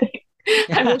 everything.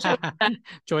 I wish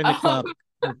Join the club.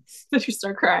 Did you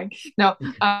start crying? No.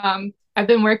 I've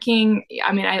been working,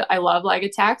 I mean, I love leg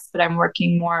attacks, but I'm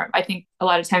working more, I think a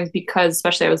lot of times because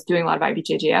especially I was doing a lot of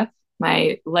IBJJF,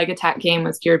 my leg attack game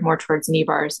was geared more towards knee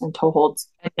bars and toe holds.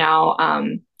 And now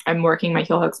I'm working my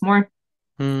heel hooks more,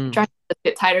 trying to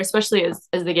get tighter, especially as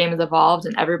the game has evolved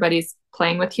and everybody's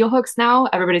playing with heel hooks now.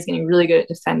 Everybody's getting really good at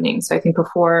defending. So I think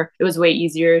before it was way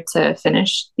easier to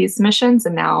finish these submissions,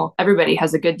 and now everybody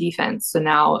has a good defense. So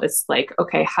now it's like,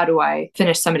 okay, how do I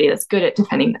finish somebody that's good at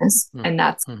defending this? And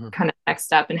that's kind of the next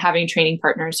step. And having training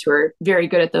partners who are very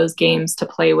good at those games to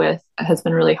play with has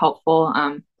been really helpful.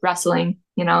 Wrestling,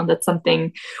 that's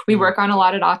something we work on a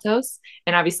lot at Atos.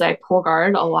 And obviously I pull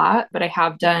guard a lot, but I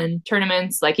have done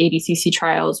tournaments like ADCC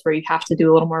trials where you have to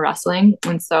do a little more wrestling.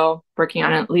 And so working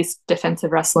on at least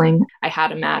defensive wrestling, I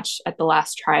had a match at the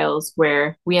last trials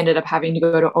where we ended up having to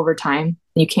go to overtime.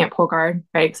 You can't pull guard,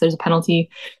 right? Because there's a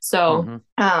penalty. So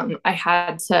I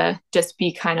had to just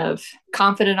be kind of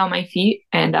confident on my feet.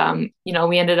 And,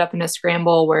 we ended up in a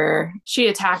scramble where she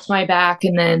attacked my back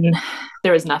and then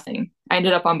there was nothing. I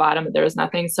ended up on bottom, but there was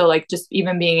nothing. So like just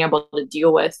even being able to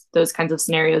deal with those kinds of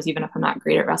scenarios, even if I'm not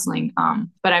great at wrestling.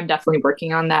 But I'm definitely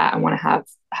working on that. I want to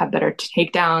have better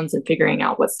takedowns and figuring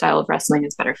out what style of wrestling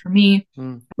is better for me.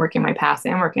 I'm working my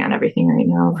passing. I'm working on everything right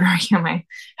now. I'm working on my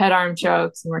head arm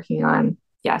chokes. I'm working on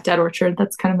Dead Orchard.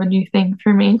 That's kind of a new thing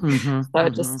for me. So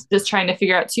just trying to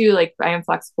figure out too, like I am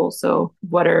flexible. So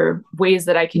what are ways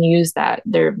that I can use that?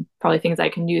 There are probably things I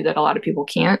can do that a lot of people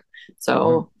can't.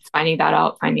 So finding that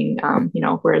out, finding,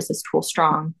 where is this tool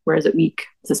strong? Where is it weak?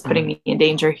 Is this putting me in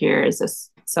danger here? Is this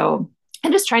so?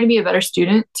 And just trying to be a better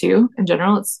student too. In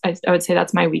general, I would say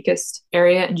that's my weakest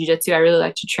area in jiu-jitsu. I really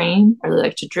like to train. I really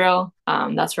like to drill.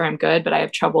 That's where I'm good, but I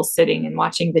have trouble sitting and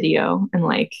watching video and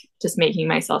like just making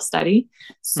myself study.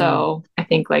 So I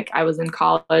think like I was in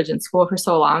college and school for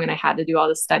so long and I had to do all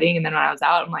this studying. And then when I was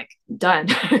out, I'm like, done.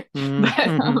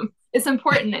 But it's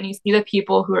important. And you see the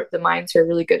people the minds who are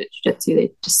really good at jiu-jitsu,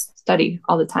 they just study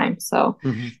all the time. So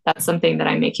that's something that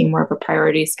I'm making more of a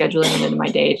priority, scheduling it into my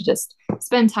day to just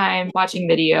spend time watching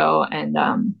video and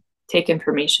take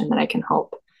information that I can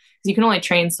help. Because you can only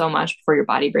train so much before your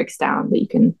body breaks down, but you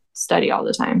can study all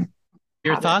the time.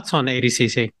 Your thoughts on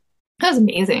ADCC? That was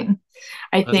amazing.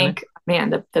 I think, man,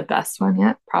 the best one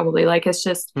yet, probably. Like, it's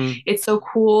just, it's so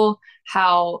cool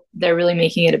how they're really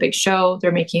making it a big show.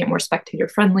 They're making it more spectator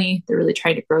friendly. They're really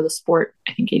trying to grow the sport.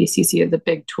 I think ADCC is the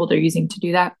big tool they're using to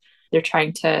do that. They're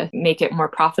trying to make it more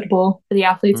profitable for the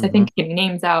athletes. I think getting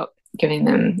names out, giving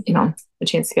them, a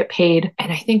chance to get paid.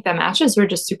 And I think the matches were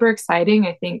just super exciting.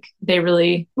 I think they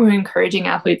really were encouraging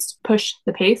athletes to push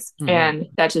the pace, and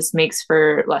that just makes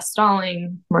for less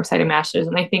stalling, more exciting matches.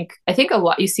 And I think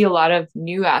you see a lot of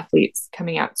new athletes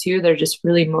coming out too. They're just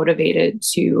really motivated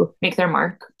to make their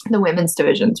mark. The women's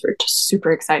divisions were just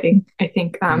super exciting. I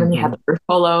think, and you have the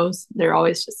polos. They're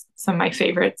always just some of my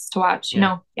favorites to watch.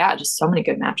 Just so many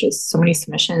good matches, so many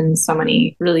submissions, so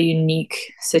many really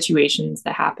unique situations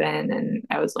that happen. And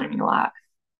I was learning a lot.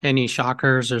 Any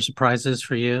shockers or surprises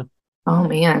for you? Oh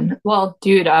man. Well,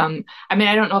 dude, I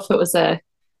don't know if it was a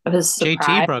surprise.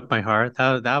 JT broke my heart.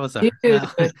 That was so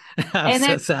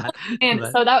sad.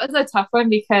 So that was a tough one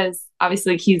because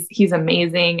obviously he's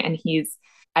amazing and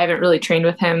I haven't really trained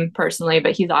with him personally,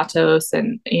 but he's Atos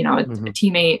and a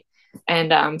teammate.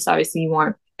 And so obviously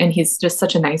and he's just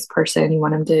such a nice person. You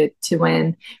want him to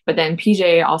win. But then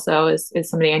PJ also is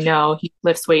somebody I know. He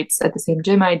lifts weights at the same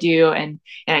gym I do. And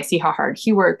I see how hard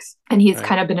he works. And he's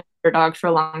kind of been an underdog for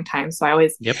a long time. So I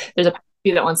always, there's a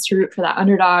few that wants to root for that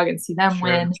underdog and see them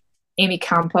win. Amy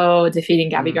Campo defeating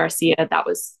Gabby Mm. Garcia.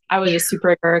 I was just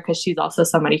super her because she's also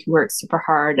somebody who works super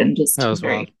hard and just That was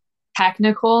wild. very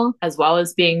technical as well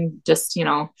as being just,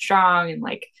 strong and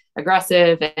like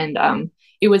aggressive. And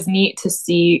it was neat to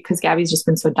see because Gabby's just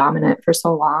been so dominant for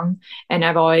so long. And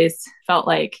I've always felt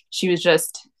like she was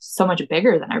just so much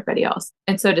bigger than everybody else.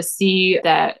 And so to see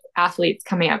that athletes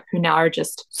coming up who now are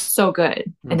just so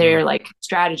good and they're like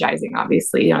strategizing,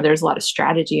 obviously, there's a lot of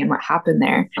strategy in what happened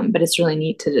there. But it's really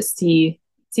neat to just see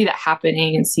that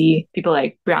happening and see people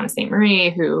like Brianna St. Marie,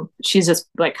 who she's just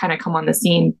like kind of come on the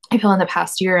scene. I feel in the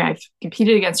past year, and I've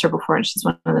competed against her before, and she's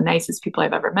one of the nicest people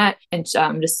I've ever met. And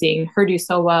just seeing her do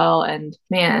so well, and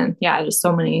man, yeah, just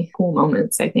so many cool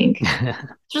moments, I think.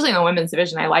 Especially in the women's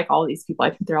division, I like all these people. I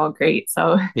think they're all great.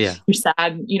 So Yeah. you're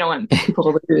sad, you don't want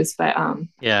people to lose, but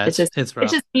yeah, it's just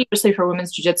neat, especially for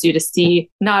women's jiu-jitsu, to see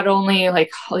not only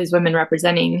like all these women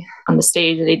representing on the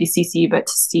stage at ADCC, but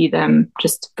to see them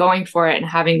just going for it and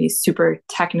having these super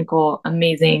technical,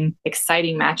 amazing,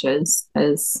 exciting matches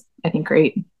is, I think,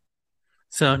 great.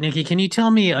 So, Nikki, can you tell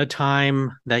me a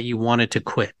time that you wanted to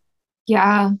quit?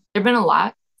 Yeah, there've been a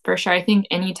lot for sure. I think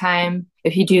anytime,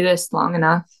 if you do this long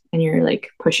enough and you're like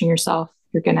pushing yourself,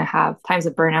 you're going to have times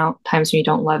of burnout, times when you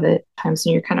don't love it, times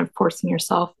when you're kind of forcing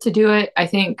yourself to do it. I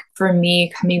think for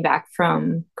me, coming back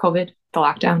from COVID, the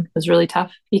lockdown was really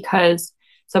tough because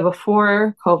so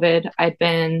before COVID, I'd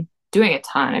been doing a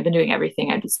ton. I've been doing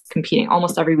everything. I was competing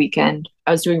almost every weekend.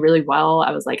 I was doing really well.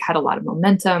 I was like, had a lot of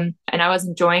momentum and I was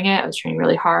enjoying it. I was training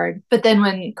really hard. But then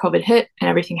when COVID hit and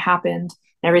everything happened,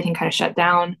 everything kind of shut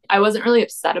down, I wasn't really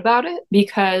upset about it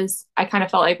because I kind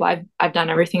of felt like, well, I've done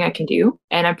everything I can do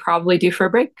and I'm probably due for a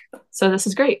break. So this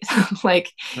is great. Right.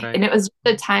 And it was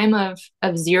a time of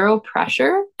zero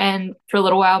pressure. And for a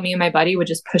little while, me and my buddy would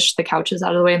just push the couches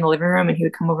out of the way in the living room and he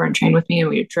would come over and train with me and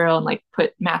we would drill and like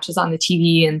put matches on the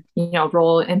TV and,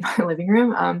 roll in my living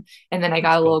room. And then I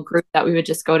got a little group that we would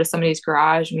just go to somebody's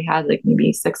garage and we had like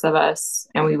maybe 6 of us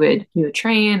and we would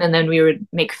train and then we would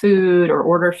make food or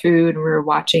order food and we were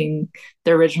watching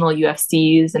the original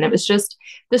UFCs. And it was just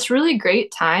this really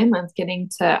great time of getting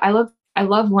to, I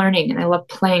love learning and I love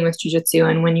playing with jiu-jitsu.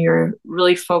 And when you're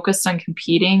really focused on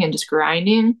competing and just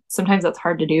grinding, sometimes that's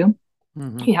hard to do.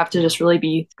 You have to just really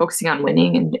be focusing on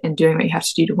winning and doing what you have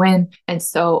to do to win. And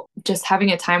so just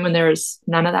having a time when there's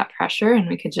none of that pressure and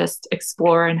we could just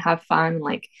explore and have fun,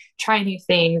 like try new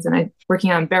things. And I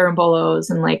working on berimbolos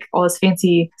and like all this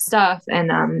fancy stuff.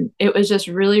 And it was just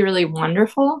really, really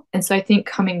wonderful. And so I think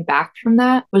coming back from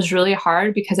that was really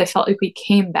hard because I felt like we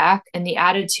came back and the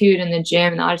attitude in the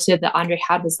gym and the attitude that Andre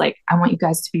had was like, I want you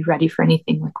guys to be ready for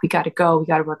anything. Like we got to go, we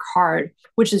got to work hard,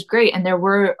 which is great. And there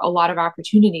were a lot of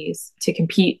opportunities to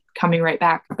compete coming right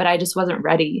back, but I just wasn't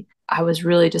ready. I was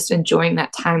really just enjoying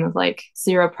that time of like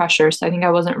zero pressure. So I think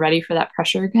I wasn't ready for that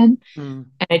pressure again. And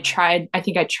I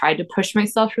think I tried to push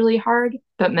myself really hard,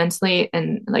 but mentally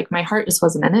and like my heart just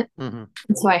wasn't in it. And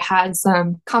so I had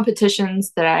some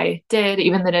competitions that I did,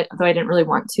 even though I didn't really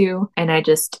want to, and I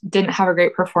just didn't have a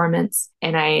great performance.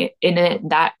 And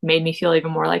that made me feel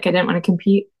even more like I didn't want to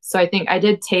compete. So I think I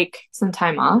did take some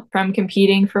time off from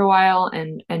competing for a while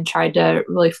and tried to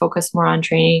really focus more on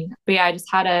training. But yeah, I just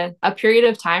had a period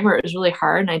of time where it was really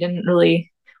hard and I didn't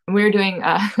really, when we were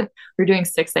doing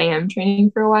 6 a.m.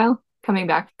 training for a while coming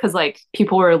back because like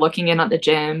people were looking in at the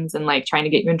gyms and like trying to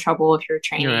get you in trouble if you're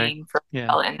training for a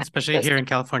while. And especially here in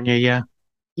California.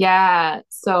 Yeah.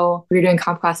 So we were doing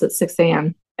comp class at 6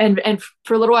 a.m. And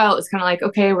for a little while, it was kind of like,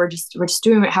 okay, we're just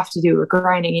doing what we have to do. We're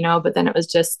grinding, but then it was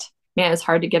just, man, it's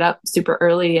hard to get up super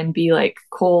early and be like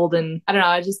cold. And I don't know,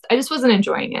 I just wasn't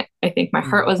enjoying it. I think my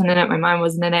heart wasn't in it. My mind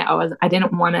wasn't in it. I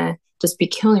didn't want to just be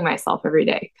killing myself every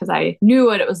day because I knew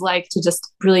what it was like to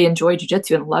just really enjoy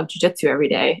jiu-jitsu and love jiu-jitsu every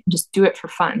day and just do it for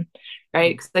fun.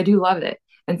 Right. Because I do love it.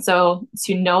 And so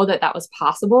to know that was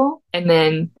possible and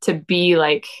then to be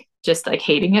like, just like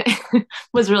hating it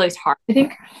was really hard.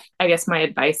 I guess my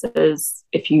advice is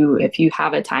if you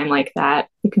have a time like that,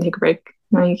 you can take a break.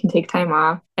 You can take time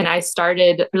off. And I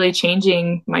started really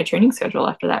changing my training schedule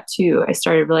after that too. I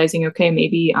started realizing, okay,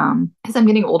 maybe as I'm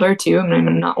getting older too, I mean,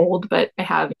 I'm not old, but I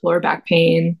have lower back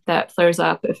pain that flares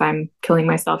up if I'm killing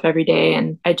myself every day.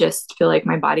 And I just feel like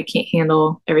my body can't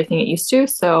handle everything it used to.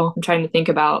 So I'm trying to think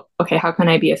about, okay, how can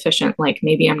I be efficient? Like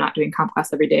maybe I'm not doing comp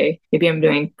class every day. Maybe I'm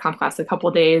doing comp class a couple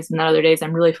of days and then other days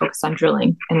I'm really focused on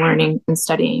drilling and learning and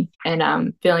studying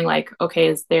and feeling like, okay,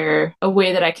 is there a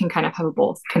way that I can kind of have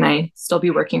both? Can I still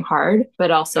be working hard,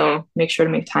 but also make sure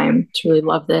to make time to really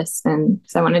love this? And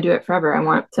because I want to do it forever, I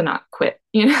want to not quit,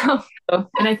 So,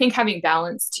 and I think having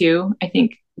balance too, I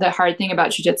think the hard thing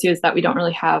about jujitsu is that we don't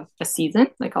really have a season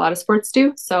like a lot of sports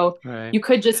do. So Right. you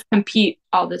could just compete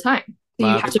all the time. So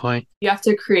Wow, good point. you have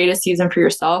to create a season for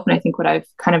yourself. And I think what I've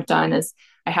kind of done is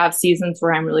I have seasons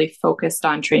where I'm really focused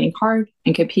on training hard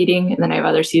and competing. And then I have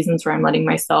other seasons where I'm letting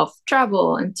myself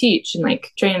travel and teach and like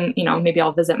train, maybe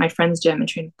I'll visit my friend's gym and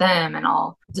train with them, and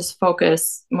I'll just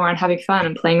focus more on having fun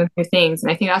and playing with new things.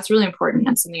 And I think that's really important.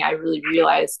 And something I really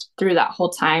realized through that whole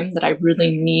time, that I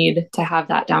really need to have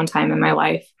that downtime in my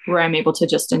life where I'm able to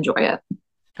just enjoy it.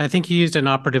 I think you used an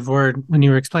operative word when you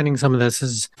were explaining some of this,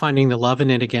 is finding the love in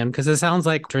it again, because it sounds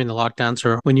like during the lockdowns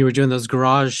or when you were doing those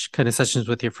garage kind of sessions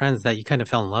with your friends that you kind of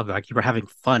fell in love, like you were having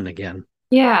fun again.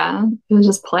 Yeah, it was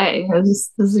just play.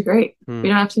 This is great. We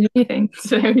don't have to do anything.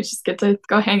 So we just get to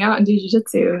go hang out and do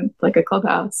jujitsu in like a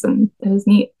clubhouse, and it was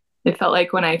neat. It felt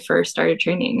like when I first started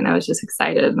training and I was just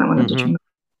excited and I wanted to train.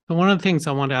 But one of the things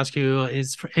I want to ask you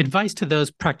is for advice to those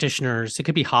practitioners. It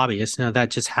could be hobbyists, that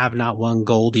just have not won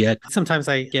gold yet. Sometimes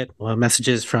I get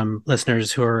messages from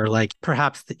listeners who are like,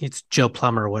 perhaps it's Joe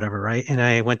Plumber or whatever, right? And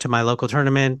I went to my local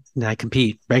tournament and I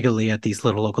compete regularly at these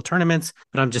little local tournaments,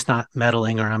 but I'm just not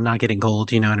medaling or I'm not getting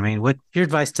gold. You know what I mean? What your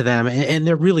advice to them? And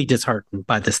they're really disheartened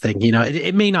by this thing.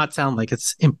 It may not sound like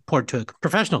it's important to a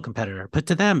professional competitor, but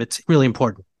to them, it's really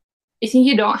important. I think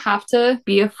you don't have to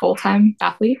be a full-time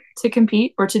athlete to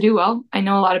compete or to do well. I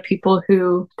know a lot of people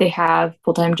who they have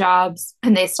full-time jobs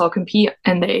and they still compete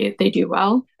and they do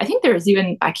well. I think there was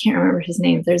even, I can't remember his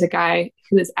name. There's a guy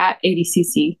who is at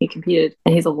ADCC. He competed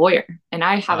and he's a lawyer. And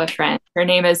I have a friend. Her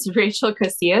name is Rachel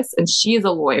Casillas, and she is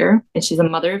a lawyer and she's a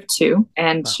mother of two,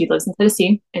 and she lives in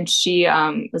Tennessee. And she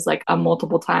was like a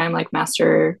multiple time like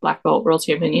master black belt world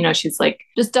champion. She's like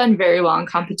just done very well in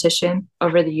competition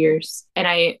over the years. And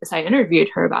I interviewed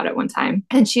her about it one time,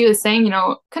 and she was saying,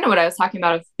 kind of what I was talking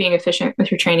about of being efficient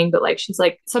with your training, but like she's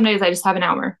like, some days I just have an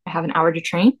hour. I have an hour to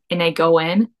train, and I go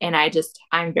in and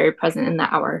I'm very present in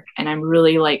that hour, and I'm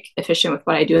really like efficient with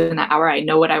what I do in that hour. I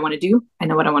know what I want to do. I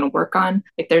know what I want to work on.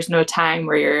 Like there's no time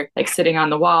where you're like sitting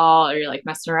on the wall or you're like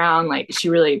messing around. Like she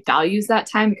really values that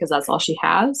time because that's all she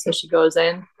has. So she goes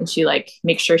in and she like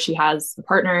makes sure she has a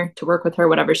partner to work with her,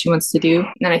 whatever she wants to do.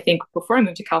 And then I think before I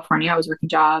moved to California, I was working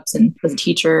jobs and was a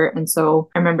teacher. And so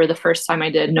I remember the first time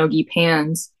I did no-gi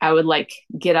pans, I would like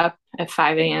get up at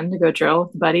 5 a.m. to go drill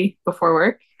with a buddy before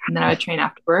work. And then I would train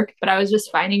after work, but I was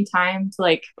just finding time to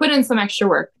like put in some extra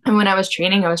work. And when I was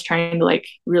training, I was trying to like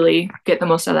really get the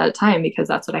most out of that time because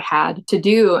that's what I had to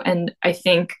do. And I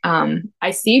think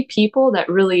I see people that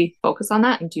really focus on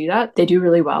that and do that. They do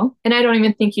really well. And I don't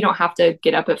even think you don't have to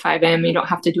get up at 5 a.m. You don't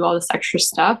have to do all this extra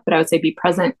stuff, but I would say be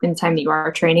present in the time that you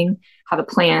are training, have a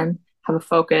plan, have a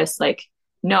focus, like,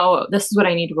 no, this is what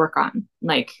I need to work on.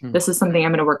 Like, this is something I'm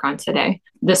going to work on today.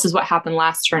 This is what happened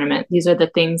last tournament. These are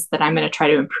the things that I'm going to try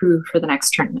to improve for the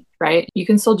next tournament, right? You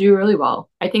can still do really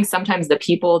well. I think sometimes the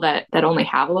people that only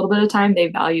have a little bit of time, they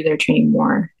value their training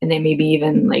more. And they maybe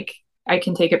even like, I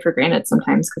can take it for granted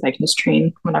sometimes because I can just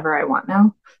train whenever I want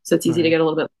now. So it's easy to get a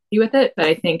little bit lucky with it. But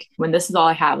I think when this is all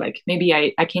I have, like maybe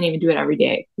I can't even do it every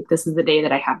day. Like, this is the day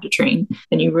that I have to train.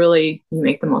 And you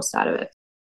make the most out of it.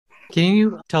 Can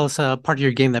you tell us a part of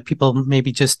your game that people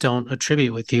maybe just don't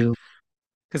attribute with you?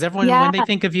 Because everyone, when they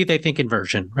think of you, they think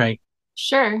inversion, right?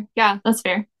 Sure. Yeah, that's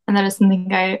fair. And that is something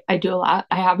I do a lot.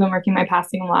 I have been working my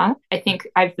passing a lot. I think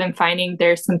I've been finding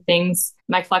there's some things,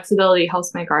 my flexibility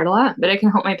helps my guard a lot, but it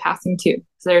can help my passing too.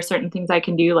 So there are certain things I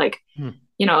can do, like,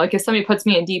 like if somebody puts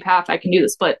me in deep half, I can do the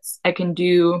splits. I can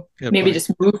do just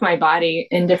move my body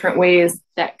in different ways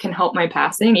that can help my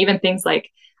passing. Even things like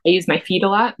I use my feet a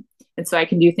lot. And so I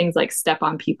can do things like step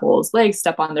on people's legs,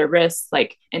 step on their wrists,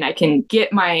 and I can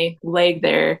get my leg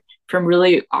there from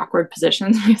really awkward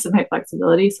positions because of my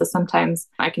flexibility. So sometimes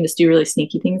I can just do really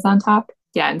sneaky things on top.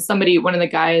 Yeah. And one of the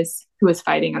guys who was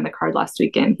fighting on the card last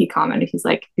weekend, he commented, he's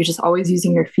like, you're just always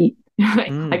using your feet.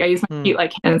 Like I use my feet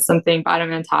and something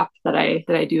bottom and top that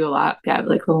I do a lot. Yeah, I have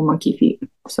like little monkey feet.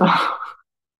 So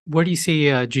where do you see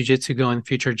jiu-jitsu going,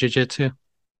 future jiu-jitsu?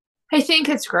 I think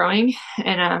it's growing.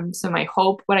 And so my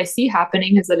hope, what I see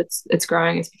happening is that it's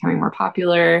growing, it's becoming more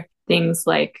popular. Things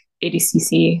like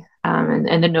ADCC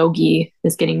and the no-gi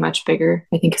is getting much bigger.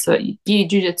 I think so. Gi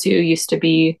jiu-jitsu used to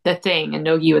be the thing, and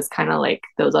no-gi was kind of like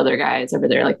those other guys over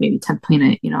there, like maybe 10th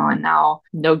Planet, and now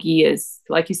no-gi is,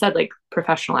 like you said, like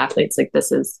professional athletes. Like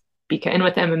this is, and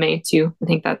with MMA too, I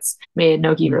think that's made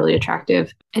no-gi really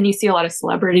attractive. And you see a lot of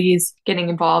celebrities getting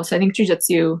involved. So I think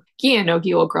jiu-jitsu, gi and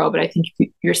no-gi will grow, but I think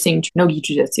you're seeing no-gi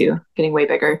jiu-jitsu getting way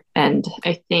bigger. And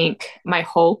I think my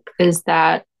hope is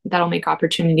that that'll make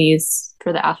opportunities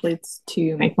for the athletes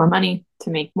to make more money, to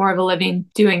make more of a living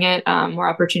doing it, more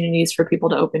opportunities for people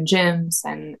to open gyms.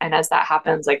 And as that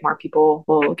happens, like more people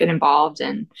will get involved.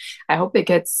 And I hope it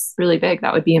gets really big.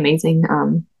 That would be amazing.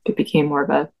 If it became more of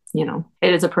a,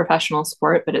 it is a professional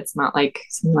sport, but it's not like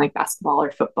something like basketball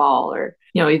or football or,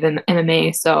 even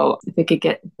MMA. So if it could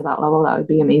get to that level, that would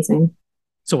be amazing.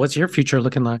 So what's your future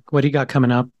looking like? What do you got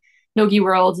coming up? Nogi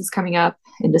Worlds is coming up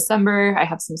in December. I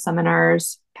have some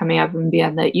seminars coming up and be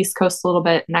on the East Coast a little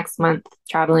bit next month,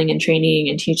 traveling and training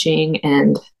and teaching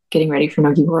and getting ready for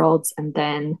Nogi Worlds. And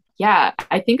then, yeah,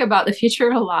 I think about the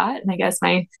future a lot. And I guess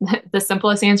the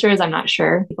simplest answer is I'm not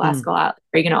sure. People ask a lot,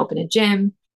 are you going to open a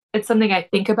gym? It's something I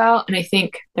think about. And I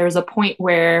think there was a point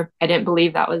where I didn't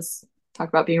believe that was, talk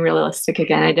about being realistic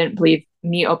again. I didn't believe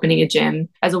me opening a gym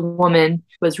as a woman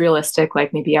was realistic.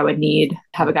 Like maybe I would need to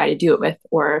have a guy to do it with,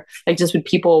 or like just would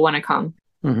people want to come?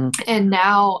 Mm-hmm. And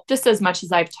now just as much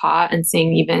as I've taught and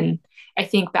seeing, even I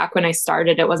think back when I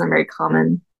started, it wasn't very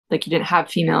common. Like you didn't have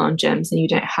female-owned gyms and you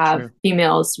didn't have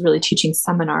females really teaching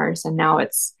seminars. And now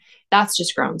that's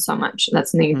just grown so much. And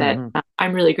that's something that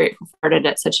I'm really grateful for. It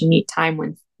at such a neat time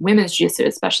when women's jiu-jitsu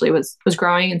especially was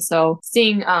growing. And so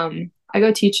seeing, I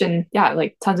go teach and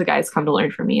like tons of guys come to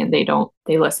learn from me and they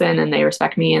listen and they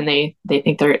respect me and they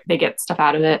think they get stuff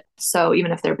out of it. So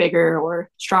even if they're bigger or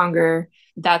stronger,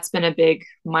 that's been a big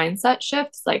mindset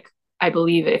shift. Like I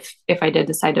believe if I did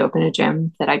decide to open a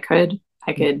gym that I could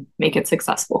make it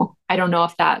successful. I don't know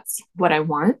if that's what I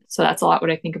want. So that's a lot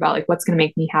what I think about, like what's going to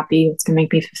make me happy, what's going to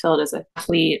make me fulfilled as an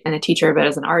athlete and a teacher, but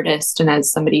as an artist and as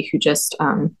somebody who just,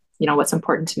 what's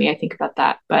important to me. I think about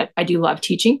that, but I do love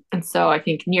teaching. And so I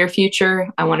think near future,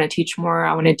 I want to teach more.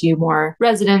 I want to do more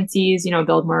residencies,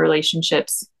 build more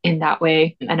relationships in that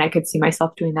way. And I could see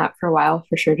myself doing that for a while,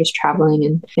 for sure, just traveling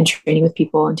and training with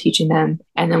people and teaching them.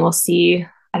 And then we'll see.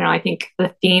 I don't know. I think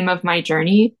the theme of my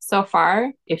journey so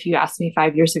far, if you asked me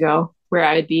 5 years ago where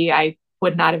I would be, I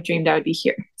would not have dreamed I would be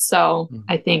here. So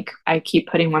I think I keep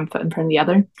putting one foot in front of the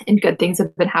other and good things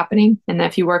have been happening. And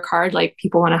if you work hard, like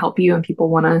people want to help you and people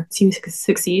want to see you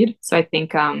succeed. So I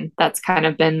think that's kind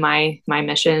of been my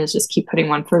mission, is just keep putting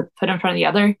one foot in front of the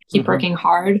other, keep working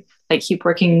hard, like keep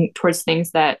working towards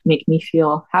things that make me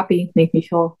feel happy, make me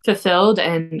feel fulfilled.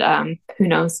 And who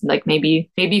knows, like maybe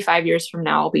 5 years from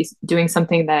now, I'll be doing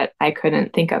something that I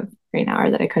couldn't think of right now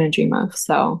or that I couldn't dream of.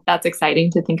 So that's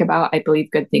exciting to think about. I believe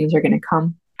good things are going to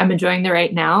come. I'm enjoying the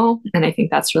right now. And I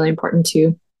think that's really important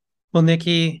too. Well,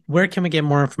 Nikki, where can we get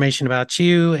more information about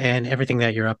you and everything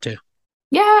that you're up to?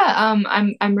 Yeah,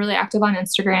 I'm really active on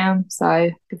Instagram. So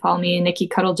you can follow me, Nikki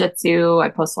Cuddle Jitsu. I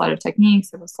post a lot of techniques.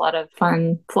 I post a lot of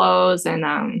fun flows and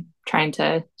trying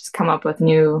to just come up with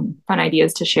new fun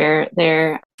ideas to share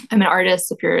there. I'm an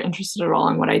artist. If you're interested at all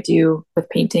in what I do with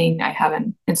painting, I have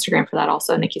an Instagram for that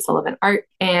also, Nikki Sullivan Art.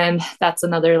 And that's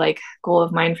another like goal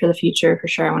of mine for the future. For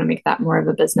sure. I want to make that more of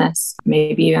a business,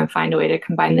 maybe even find a way to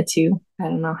combine the two. I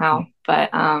don't know how, but,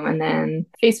 and then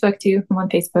Facebook too. I'm on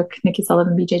Facebook, Nikki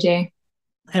Sullivan BJJ.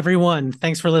 Everyone,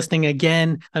 thanks for listening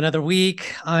again. Another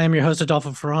week. I'm your host,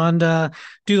 Adolfo Ferranda.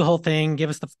 Do the whole thing. Give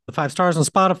us the 5 stars on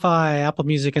Spotify, Apple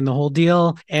Music, and the whole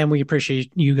deal. And we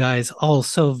appreciate you guys all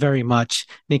so very much.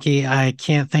 Nikki, I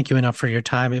can't thank you enough for your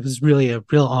time. It was really a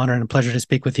real honor and a pleasure to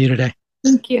speak with you today.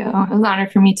 Thank you. It was an honor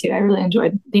for me too. I really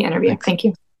enjoyed the interview. Thanks. Thank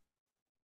you.